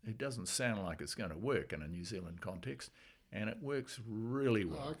doesn't sound like it's going to work in a New Zealand context, and it works really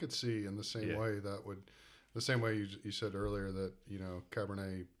well. I could see in the same Yeah. way the same way you said earlier that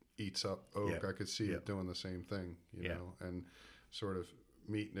Cabernet eats up oak. Yeah. I could see Yeah. it doing the same thing, Yeah. and sort of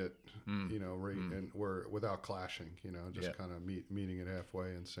meeting it, right, and where without clashing, just Yeah. kind of meeting it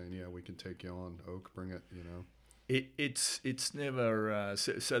halfway and saying, yeah, we can take you on oak, bring it, It's never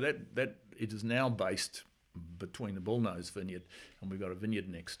so that it is now based between the Bullnose Vineyard, and we've got a vineyard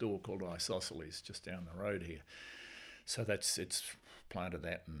next door called Isosceles just down the road here. So it's planted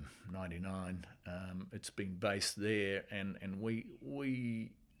that in '99. It's been based there, and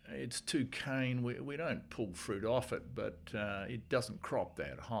we it's 2 cane. We don't pull fruit off it, but it doesn't crop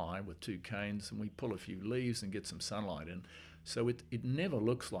that high with 2 canes, and we pull a few leaves and get some sunlight in. So it never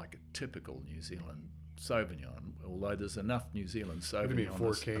looks like a typical New Zealand Sauvignon, although there's enough New Zealand What do you mean,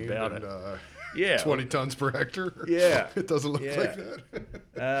 4 Sauvignon cane about and it. Yeah, 20 tons per hectare? Yeah. It doesn't look Yeah. like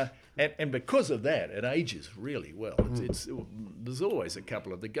that. and because of that, it ages really well. It's there's always a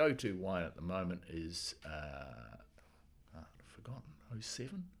couple of the go-to wine at the moment is I've forgotten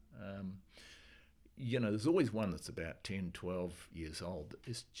 07. There's always one that's about 10, 12 years old.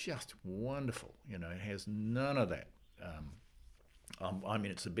 It's just wonderful. It has none of that.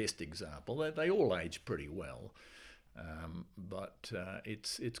 It's the best example. They all age pretty well. But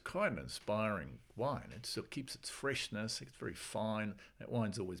it's quite an inspiring wine. It keeps its freshness. It's very fine. That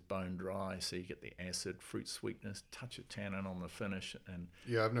wine's always bone dry, so you get the acid, fruit sweetness, touch of tannin on the finish. And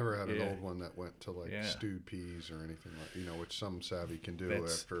Yeah, I've never had an Yeah. old one that went to like Yeah. stewed peas or anything like, which some savvy can do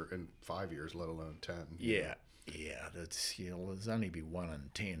That's- in 5 years, let alone 10. yeah, that's there's only be 1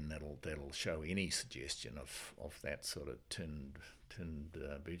 in 10 that'll show any suggestion of that sort of tinned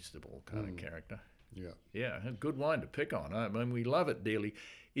vegetable kind of character. Yeah. Yeah, a good wine to pick on. I mean, we love it dearly.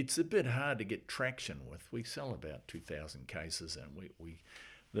 It's a bit hard to get traction with. We sell about 2,000 cases, and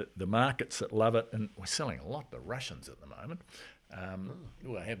the markets that love it, and we're selling a lot to Russians at the moment.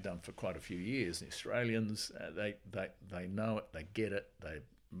 Well, I have done for quite a few years. The Australians, they know it, they get it.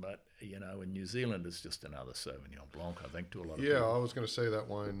 But in New Zealand, it's just another Sauvignon Blanc, I think, to a lot of Yeah, people. I was going to say that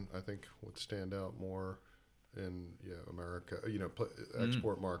wine, I think, would stand out more in America.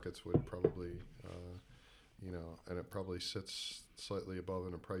 Export markets would probably, and it probably sits slightly above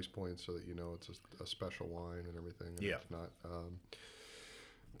in a price point so that it's a special wine and everything. And Yeah. It's not.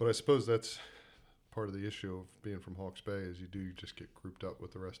 But I suppose that's part of the issue of being from Hawke's Bay is you do just get grouped up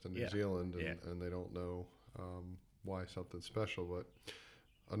with the rest of New Yeah. Zealand, and, Yeah. and they don't know why something's special. But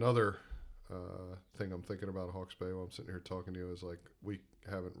another thing I'm thinking about Hawke's Bay while I'm sitting here talking to you is like we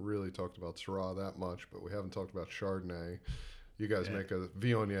haven't really talked about Syrah that much, but we haven't talked about Chardonnay. You guys Yeah. make a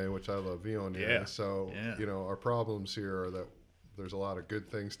Viognier, which I love Viognier. Yeah. So, Yeah. our problems here are that there's a lot of good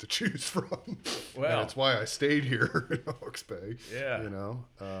things to choose from. Well. And it's why I stayed here in Hawke's Bay. Yeah.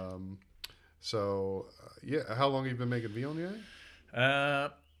 How long have you been making Viognier?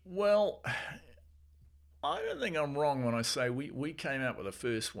 Well, I don't think I'm wrong when I say we came out with the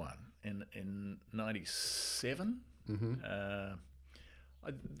first one in '97. Mm-hmm.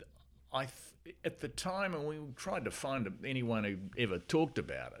 At the time, and we tried to find anyone who ever talked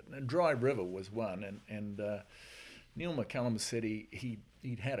about it. And Dry River was one, and Neil McCallum said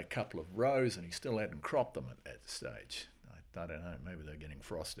he'd had a couple of rows and he still hadn't cropped them at that stage. I don't know, maybe they're getting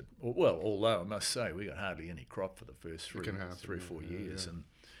frosted. Well, although I must say we got hardly any crop for the first three or 4 years, and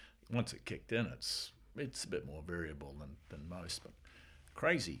once it kicked in, it's a bit more variable than most, but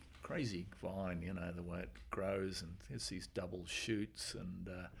crazy vine, the way it grows, and there's these double shoots,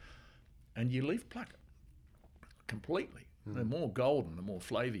 and you leaf pluck it completely. The more golden, the more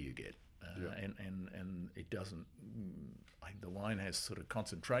flavour you get, and it doesn't. The wine has sort of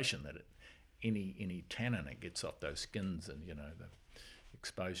concentration that any tannin it gets off those skins, and the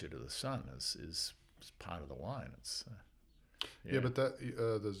exposure to the sun is part of the wine. It's but that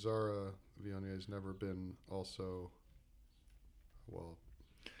the Zara Viognier has never been also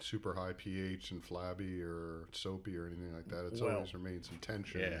super high pH and flabby or soapy or anything like that. It's always remained some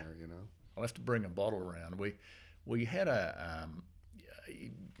tension there, I'll have to bring a bottle around. We had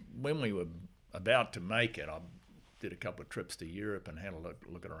when we were about to make it, I did a couple of trips to Europe and had a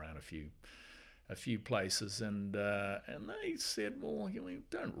look around a few places, and they said, well, we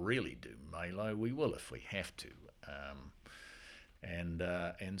don't really do Malo. We will if we have to,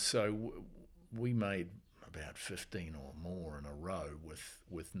 and so we made about 15 or more in a row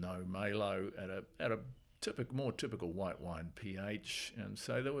with no Malo at a more typical white wine pH, and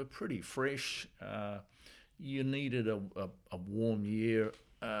so they were pretty fresh. You needed a warm year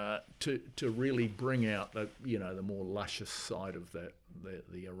to really bring out the the more luscious side of the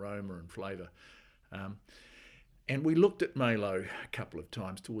aroma and flavour. And we looked at Malo a couple of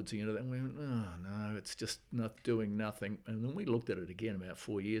times towards the end of that, and we went, oh no, it's just not doing nothing. And then we looked at it again about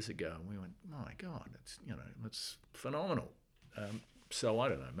 4 years ago, and we went, my God, it's phenomenal. So I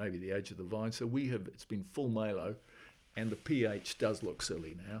don't know, maybe the age of the vine. So it's been full Malo, and the pH does look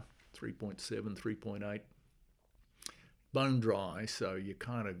silly now, 3.7, 3.8. Bone dry, so you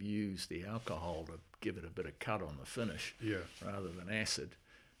kind of use the alcohol to give it a bit of cut on the finish, rather than acid.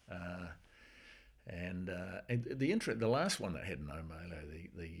 And the last one that had no Malo,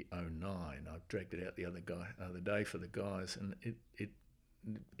 the 09, I dragged it out the other day for the guys, and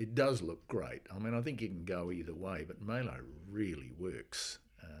it does look great. I mean, I think you can go either way, but Malo really works.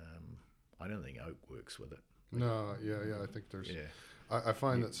 I don't think oak works with it. No, I think there's. Yeah. I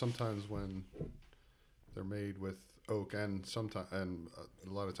find that sometimes when they're made with oak and a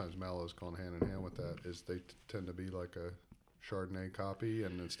lot of times Malo's gone hand in hand with that, is they tend to be like a Chardonnay copy,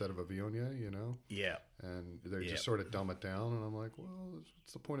 and instead of a Viognier, Yeah. And they just sort of dumb it down, and I'm like, well,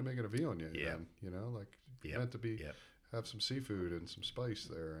 what's the point of making a Viognier then? Like it's meant to be have some seafood and some spice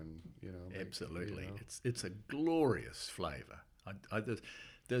there, and absolutely, it's a glorious flavour.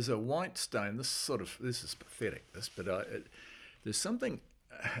 There's a white stone. This is pathetic. But there's something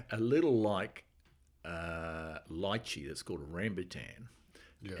a little like lychee that's called a rambutan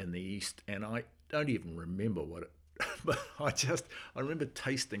in the east, and I don't even remember what it. But I remember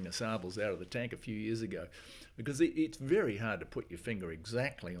tasting the samples out of the tank a few years ago, because it's very hard to put your finger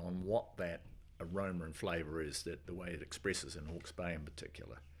exactly on what that aroma and flavour is, that the way it expresses in Hawke's Bay in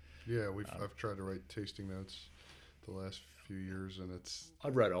particular. Yeah, I've tried to write tasting notes the last few years, and I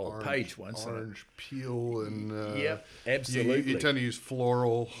wrote a whole page once. Orange peel and absolutely. You tend to use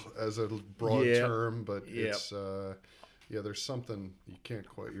floral as a broad term, but it's there's something you can't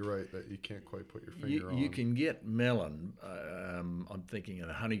quite. You're right that you can't quite put your finger on. You can get melon. I'm thinking of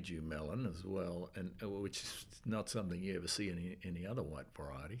the honeydew melon as well, and which is not something you ever see in any other white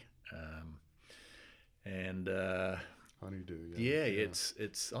variety. Honeydew.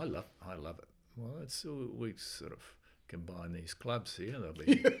 It's I love it. Well, we sort of combine these clubs here. There'll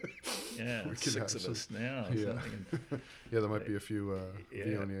be 6 of us now. Or something. There might be a few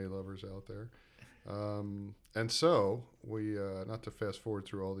Viognier lovers out there. And so we, not to fast forward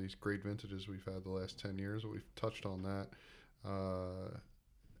through all these great vintages we've had the last 10 years, but we've touched on that.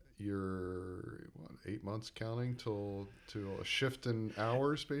 You're 8 months counting to a shift in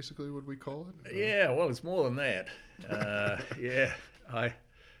hours, basically, would we call it? Yeah, well, it's more than that.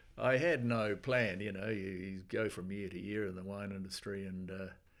 I had no plan, you go from year to year in the wine industry, and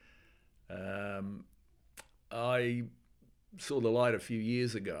I saw the light a few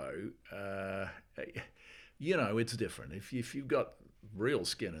years ago. It's different. If you've got real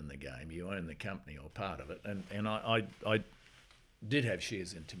skin in the game, you own the company or part of it. And I did have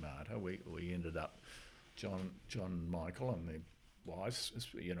shares in Tomato. We ended up, John Michael and the wives,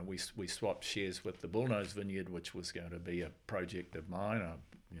 we swapped shares with the Bullnose Vineyard, which was going to be a project of mine.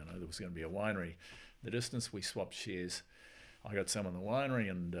 There was going to be a winery in the distance. We swapped shares. I got some in the winery,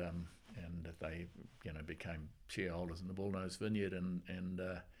 and they became shareholders in the Bullnose Vineyard, and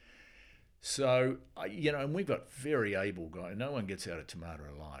so and we've got very able guys. No one gets out of Tomato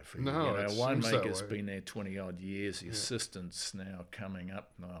alive. No, a winemaker's been there 20 odd years. The assistants now coming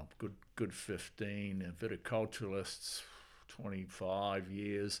up, good 15. Viticulturalists, 25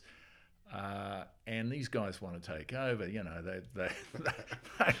 years. And these guys want to take over. They're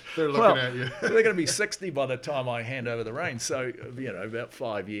looking at you. They're going to be 60 by the time I hand over the reins. So about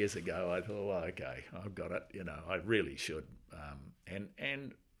 5 years ago, I thought, well, okay, I've got it. I really should.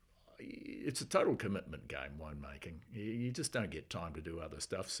 And it's a total commitment game, winemaking. You just don't get time to do other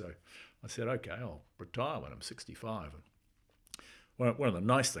stuff. So I said, okay, I'll retire when I'm 65. And one of the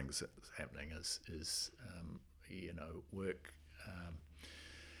nice things that's happening is work.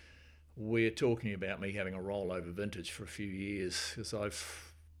 We're talking about me having a rollover vintage for a few years, because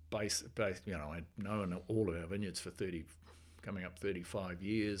I've I've known all of our vineyards for coming up 35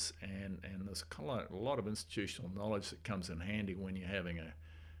 years, and there's a lot of institutional knowledge that comes in handy when you're having a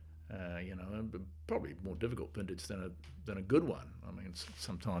probably more difficult vintage than a good one. I mean,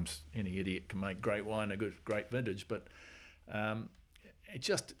 sometimes any idiot can make great wine, great vintage, but it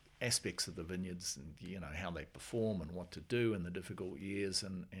just aspects of the vineyards and how they perform and what to do in the difficult years,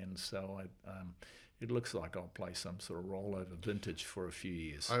 and so it looks like I'll play some sort of rollover vintage for a few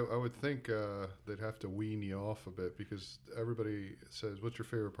years. I would think they'd have to wean you off a bit, because everybody says, what's your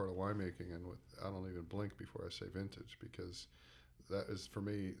favorite part of winemaking? And I don't even blink before I say vintage, because that is, for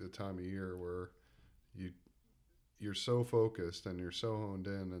me, the time of year where you're so focused and you're so honed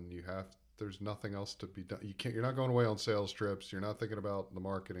in, and there's nothing else to be done. You're not going away on sales trips. You're not thinking about the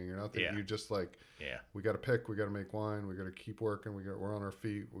marketing. You're not thinking, Yeah. you're just like, Yeah. we got to pick, we got to make wine, we got to keep working, we're on our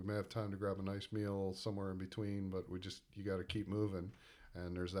feet. We may have time to grab a nice meal somewhere in between, but you got to keep moving.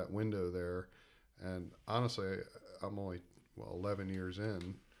 And there's that window there. And honestly, I'm only 11 years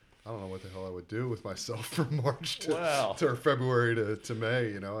in. I don't know what the hell I would do with myself from March to February to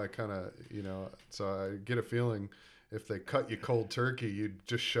May. I kind of, so I get a feeling if they cut you cold turkey, you'd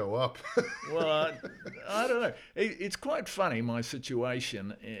just show up. Well, I don't know. It's quite funny, my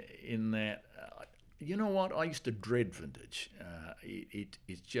situation, in that, you know what? I used to dread vintage.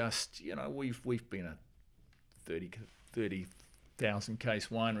 It's just, we've been a 30,000 case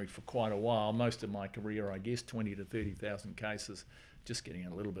winery for quite a while. Most of my career, I guess, 20 to 30,000 cases, just getting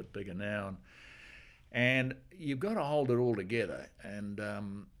a little bit bigger now. And you've got to hold it all together. And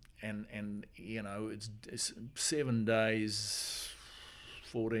it's 7 days,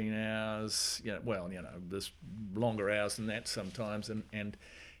 14 hours, there's longer hours than that sometimes. And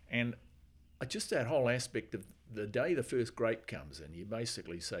just that whole aspect of the day the first grape comes in, you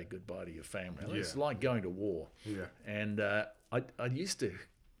basically say goodbye to your family. Yeah. It's like going to war. Yeah. And I used to,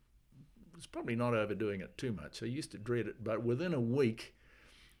 it's probably not overdoing it too much. I used to dread it, but within a week,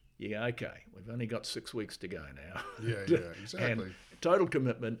 you go, okay, we've only got 6 weeks to go now. Yeah, exactly. And total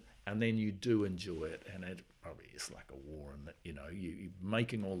commitment, and then you do enjoy it, and it probably is like a war, and you're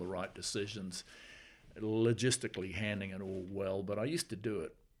making all the right decisions, logistically handling it all well. But I used to do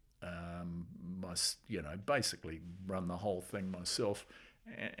it, basically run the whole thing myself,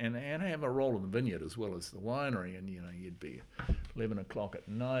 and have a role in the vineyard as well as the winery. And you'd be 11 o'clock at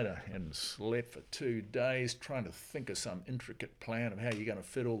night. I hadn't slept for 2 days trying to think of some intricate plan of how you're going to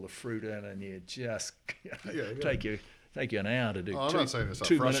fit all the fruit in, and you just take you an hour to do. I'm not saying it's not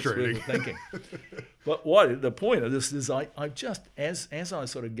 2 minutes worth frustrating. of thinking. But the point of this is, I just as I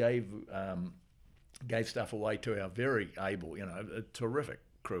sort of gave stuff away to our very able, a terrific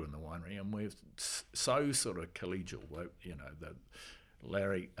crew in the winery, and we're so sort of collegial. The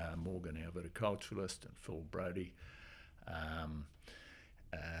Larry Morgan, our viticulturalist, and Phil Brody,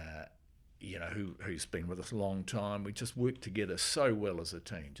 who's been with us a long time. We just work together so well as a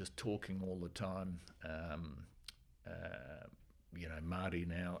team, just talking all the time. Marty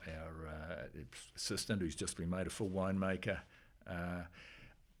now, our assistant, who's just been made a full winemaker.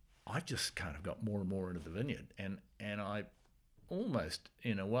 I've just kind of got more and more into the vineyard, and I almost,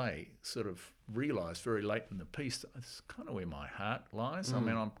 in a way, sort of realised very late in the piece that it's kind of where my heart lies. I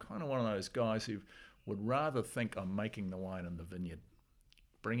mean, I'm kind of one of those guys who would rather think I'm making the wine in the vineyard,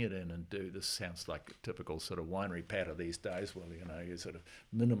 bring it in and do. This sounds like a typical sort of winery patter these days. Well, your sort of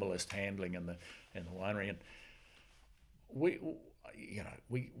minimalist handling in the winery, and we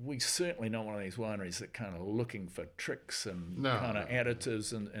certainly not one of these wineries that kind of looking for tricks and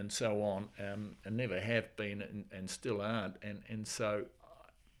additives and so on, and never have been and still aren't. And so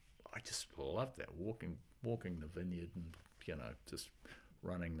I just love that, walking the vineyard and just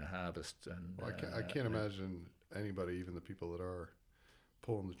running the harvest. And I can't imagine anybody, even the people that are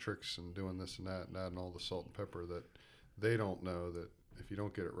pulling the tricks and doing this and that and adding all the salt and pepper, that they don't know that if you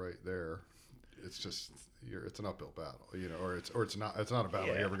don't get it right there, it's an uphill battle, or it's not a battle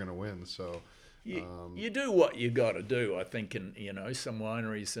you're ever going to win. So you do what you got to do, I think, in some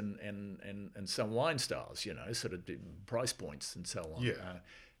wineries and some wine styles, sort of price points and so on. Yeah.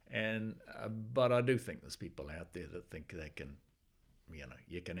 But I do think there's people out there that think they can,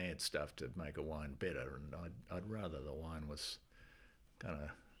 you can add stuff to make a wine better, and I'd rather the wine was kind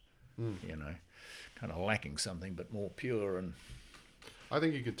of lacking something, but more pure. And I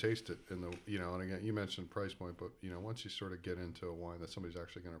think you can taste it in the, and again, you mentioned price point, but, once you sort of get into a wine that somebody's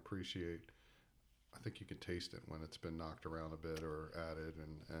actually going to appreciate, I think you can taste it when it's been knocked around a bit or added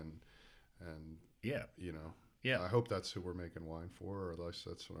and yeah. I hope that's who we're making wine for, or at least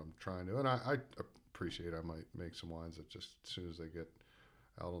that's what I'm trying to. And I appreciate I might make some wines that just as soon as they get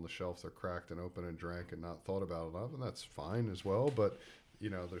out on the shelf, they're cracked and open and drank and not thought about enough, and that's fine as well. But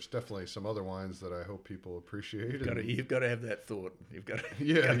there's definitely some other wines that I hope people appreciate. You've got to have that thought. You've got to,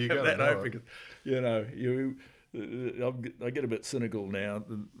 you got to that know hope, because I get a bit cynical now.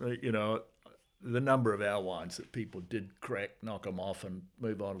 The number of our wines that people did crack, knock them off, and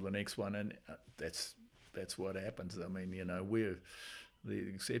move on to the next one, and that's what happens. I mean, we're the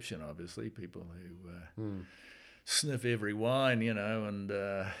exception, obviously. People who sniff every wine, and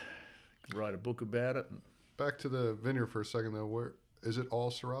write a book about it. Back to the vineyard for a second, though. Where is it? All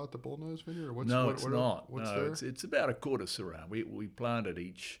Syrah at the Bullnose Vineyard? Or it's not. What's no, there? It's about a quarter Syrah. We planted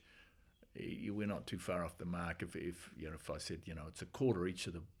each. We're not too far off the mark. If I said it's a quarter each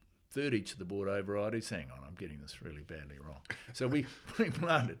of the third each of the Bordeaux varieties. Hang on, I'm getting this really badly wrong. So we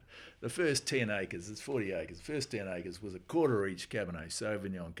planted the first 10 acres, it's 40 acres, the first 10 acres was a quarter each Cabernet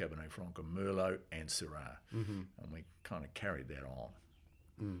Sauvignon, Cabernet Franc, Merlot and Syrah. Mm-hmm. And we kind of carried that on.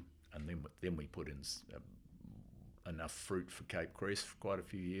 And then we put in enough fruit for Cape Crest for quite a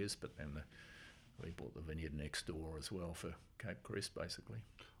few years, but then we bought the vineyard next door as well for Cape Crest, basically.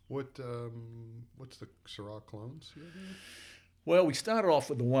 What's the Syrah clones here? Well, we started off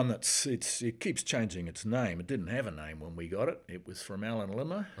with the one it keeps changing its name. It didn't have a name when we got it. It was from Alan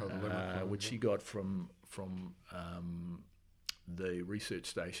Limmer, which he got from the research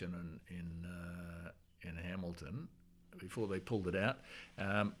station in Hamilton before they pulled it out,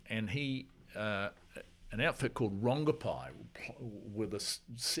 and he. An outfit called Rongapai were the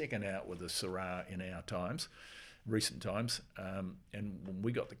second out with a Syrah in our times, recent times, and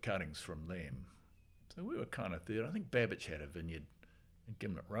we got the cuttings from them. So we were kind of third. I think Babbage had a vineyard in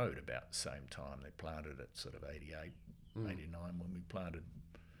Gimlet Road about the same time. They planted it sort of 88, 89 when we planted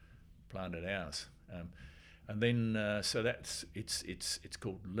ours. And then so it's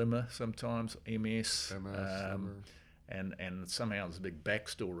called Limmer sometimes, MS. Limmer. And somehow there's a big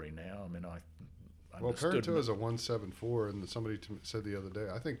backstory now. I mean, well, Parenteau is a 174, and somebody said the other day,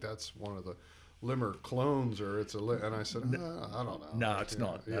 I think that's one of the Limmer clones, or it's and I said, I don't know. No, it's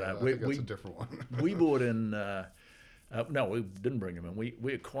not. Yeah, I think that's a different one. We brought in, no, we didn't bring them in.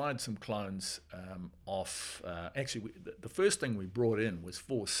 We acquired some clones off, actually, the first thing we brought in was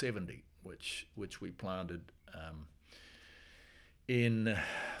 470, which we planted in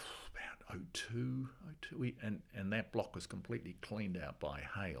about 02, and that block was completely cleaned out by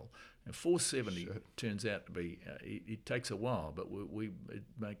hail. And 470 turns out to be, it takes a while, but we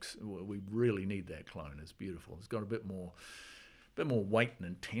really need that clone. It's beautiful. It's got a bit more weight and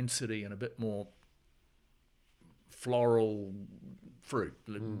intensity, and a bit more floral fruit,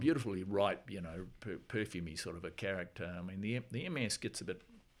 beautifully ripe, perfumey sort of a character. I mean, the MS gets a bit.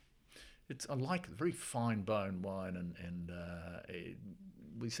 I like it, very fine bone wine, and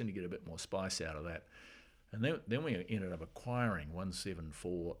we seem to get a bit more spice out of that. And then we ended up acquiring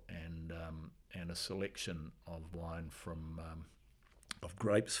 174 and a selection of wine of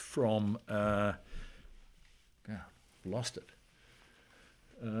grapes from lost it.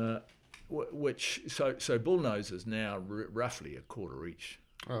 Which so Bullnose is now roughly a quarter each.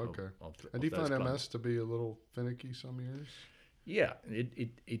 Oh, okay. And do you find MS to be a little finicky some years? Yeah,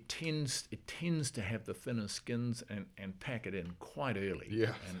 it tends to have the thinner skins and pack it in quite early.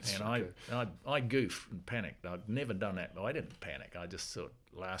 Yeah, and okay. I goofed and panicked. I'd never done that, but I didn't panic. I just thought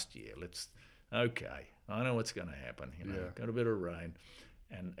last year, I know what's going to happen. Got a bit of rain,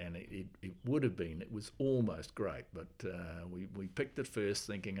 and it would have been. It was almost great, but we picked it first,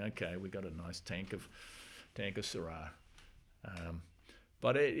 thinking, okay, we got a nice tank of Syrah.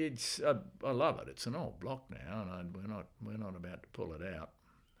 But I love it. It's an old block now, and we're not about to pull it out.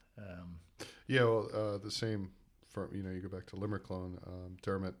 The same from you go back to Limmer clone.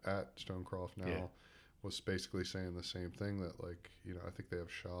 Dermot at Stonecroft now was basically saying the same thing, that I think they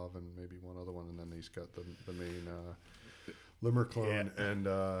have Chauve and maybe one other one, and then he's got the main Limmer clone, and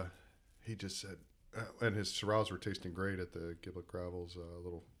he just said, and his Syrahs were tasting great at the Giblet Gravels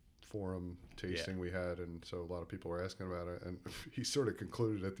little forum tasting we had, and so a lot of people were asking about it, and he sort of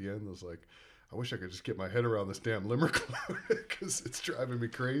concluded at the end, was like, I wish I could just get my head around this damn Limmer clone because it's driving me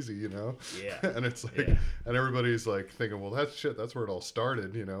crazy, Yeah. And it's like, and everybody's like thinking, well, that's where it all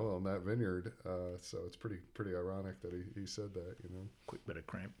started, on that vineyard. So it's pretty ironic that he said that, Quick bit of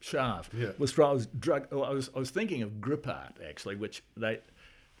cramp. Chauve. Yeah. I was thinking of Grippart actually, which the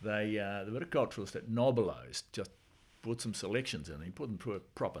viticulturist at Nobelo's just put some selections in. He put them through a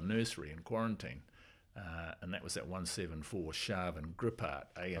proper nursery in quarantine, and that was that 174 Chauve and Grippart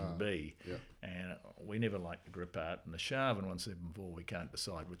A and B. Yeah. And we never liked the Grippart, and the Chauve and 174. We can't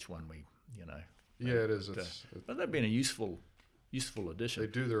decide which one we. Yeah, it is. But they've been a useful addition. They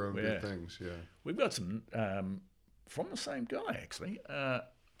do their own good things. Yeah. We've got some from the same guy actually.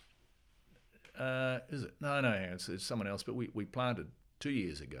 Is it? No, it's someone else. But we planted 2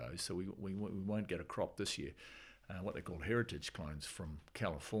 years ago, so we won't get a crop this year. What they call heritage clones from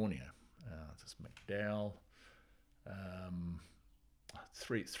California. There's McDowell,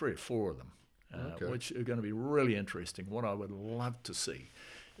 three or four of them, which are going to be really interesting. What I would love to see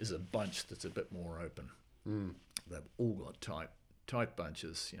is a bunch that's a bit more open. They've all got tight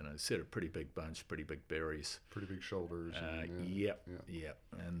bunches, set a pretty big bunch, pretty big berries. Pretty big shoulders. Yep.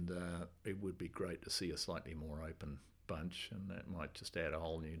 And it would be great to see a slightly more open bunch, and that might just add a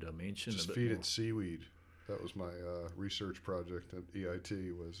whole new dimension. Just feed it seaweed. That was my research project at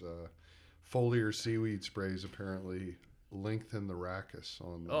EIT, was foliar seaweed sprays apparently lengthen the rachis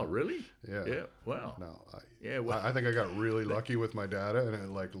on. Oh, really? Yeah. Yeah. Wow. No, Yeah. Well, I think I got really lucky with my data, and it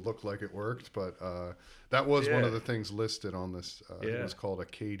like looked like it worked. But that was one of the things listed on this. It was called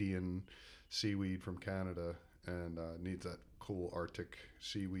Acadian seaweed from Canada, and needs that cool Arctic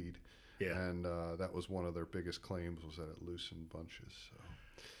seaweed. Yeah. And that was one of their biggest claims, was that it loosened bunches. So.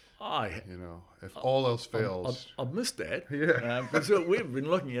 If all else fails, I've missed that. Yeah. Because we've been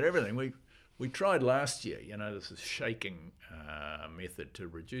looking at everything. We tried last year. This is shaking method to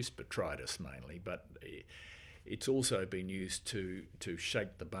reduce botrytis mainly, but it's also been used to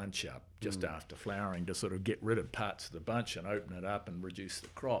shake the bunch up just after flowering to sort of get rid of parts of the bunch and open it up and reduce the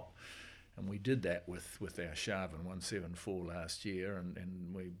crop. And we did that with our Charvin 174 last year,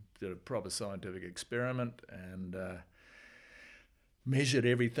 and we did a proper scientific experiment and measured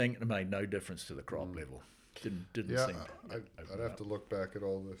everything. It made no difference to the crop level. Didn't seem. I'd have to look back at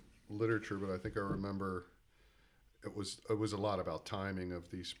all the literature, but I think I remember it was a lot about timing of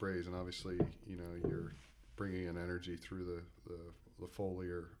these sprays, and obviously you're bringing in energy through the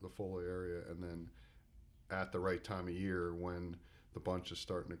foliar area, and then at the right time of year when the bunch is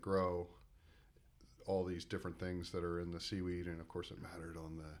starting to grow, all these different things that are in the seaweed, and of course it mattered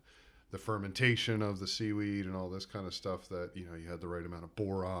on the fermentation of the seaweed and all this kind of stuff, that you had the right amount of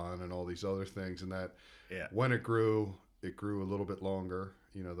boron and all these other things, and that when it grew a little bit longer.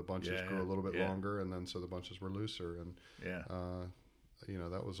 The bunches grew a little bit longer, and then so the bunches were looser, and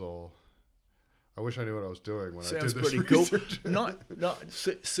that was all. I wish I knew what I was doing when I did this research. Cool.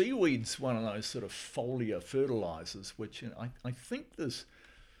 Seaweed's one of those sort of foliar fertilizers, which I think there's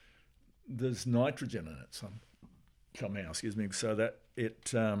nitrogen in it somehow. So that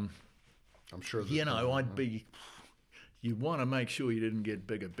it. I'm sure. You want to make sure you didn't get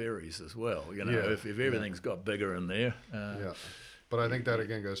bigger berries as well. If everything's got bigger in there. But I think that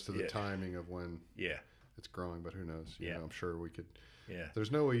again goes to the timing of when it's growing. But who knows? I'm sure we could. Yeah.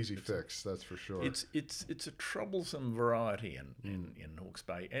 There's no easy fix, that's for sure. It's a troublesome variety in Hawke's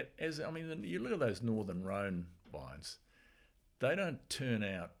Bay. You look at those Northern Rhone wines, they don't turn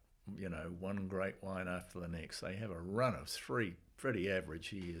out, one great wine after the next. They have a run of 3 pretty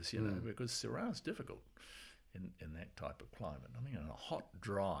average years, because Syrah's difficult in that type of climate. In a hot,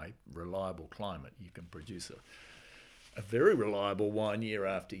 dry, reliable climate, you can produce a very reliable wine year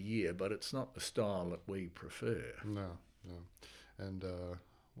after year, but it's not the style that we prefer. No. And,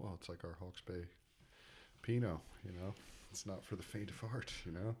 it's like our Hawke's Bay Pinot, It's not for the faint of heart,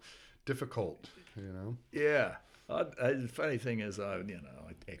 Difficult, Yeah. The funny thing is, I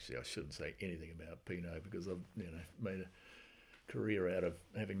shouldn't say anything about Pinot because I've, made a career out of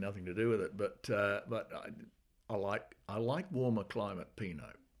having nothing to do with it. But I like warmer climate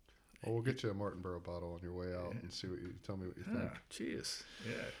Pinot. Well, we'll get you a Martinborough bottle on your way out and tell me what you think. Cheers.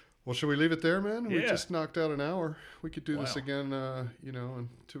 Yeah. Well, should we leave it there, man? Yeah. We just knocked out an hour. We could do this again, in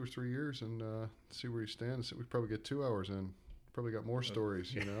 2 or 3 years and see where you stand. So we probably get 2 hours in. Probably got more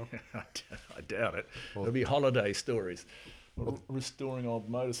stories, I doubt it. It'll be holiday stories. Restoring old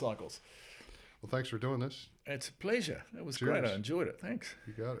motorcycles. Well, thanks for doing this. It's a pleasure. It was great. I enjoyed it. Thanks.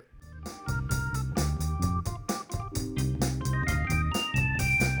 You got it.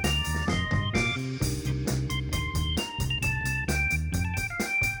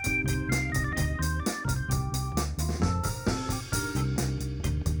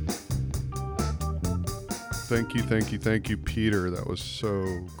 Thank you, Peter. That was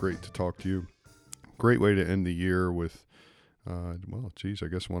so great to talk to you. Great way to end the year with, I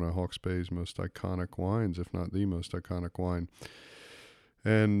guess one of Hawke's Bay's most iconic wines, if not the most iconic wine.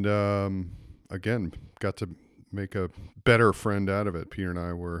 And again, got to make a better friend out of it. Peter and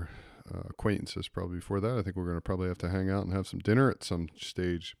I were acquaintances probably before that. I think we're going to probably have to hang out and have some dinner at some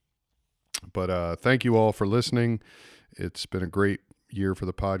stage. But thank you all for listening. It's been a great year for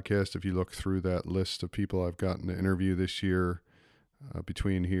the podcast. If you look through that list of people I've gotten to interview this year,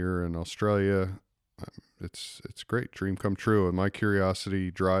 between here and Australia, it's great. Dream come true. And my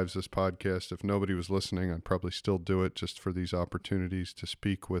curiosity drives this podcast. If nobody was listening, I'd probably still do it just for these opportunities to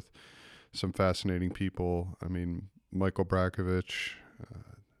speak with some fascinating people. Michael Brakovich,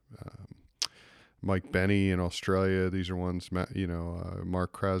 Mike Benny in Australia. These are ones,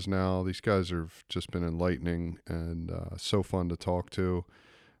 Mark Krasnow. These guys have just been enlightening and so fun to talk to,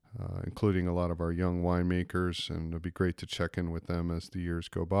 including a lot of our young winemakers. And it'll be great to check in with them as the years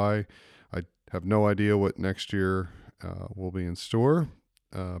go by. I have no idea what next year will be in store,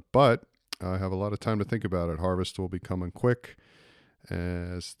 but I have a lot of time to think about it. Harvest will be coming quick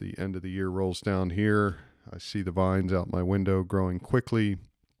as the end of the year rolls down here. I see the vines out my window growing quickly.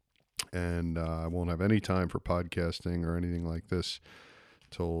 And I won't have any time for podcasting or anything like this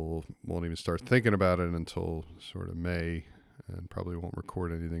won't even start thinking about it until sort of May, and probably won't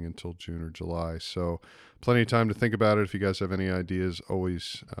record anything until June or July. So plenty of time to think about it. If you guys have any ideas,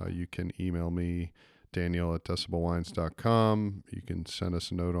 always you can email me, Daniel@decibelwines.com. You can send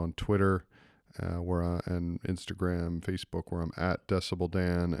us a note on Twitter and Instagram, Facebook, where I'm at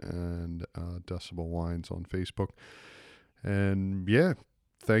DecibelDan, and Decibel Wines on Facebook. And yeah,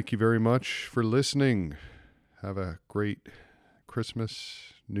 thank you very much for listening. Have a great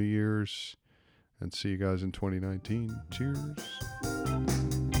Christmas, New Year's, and see you guys in 2019. Cheers.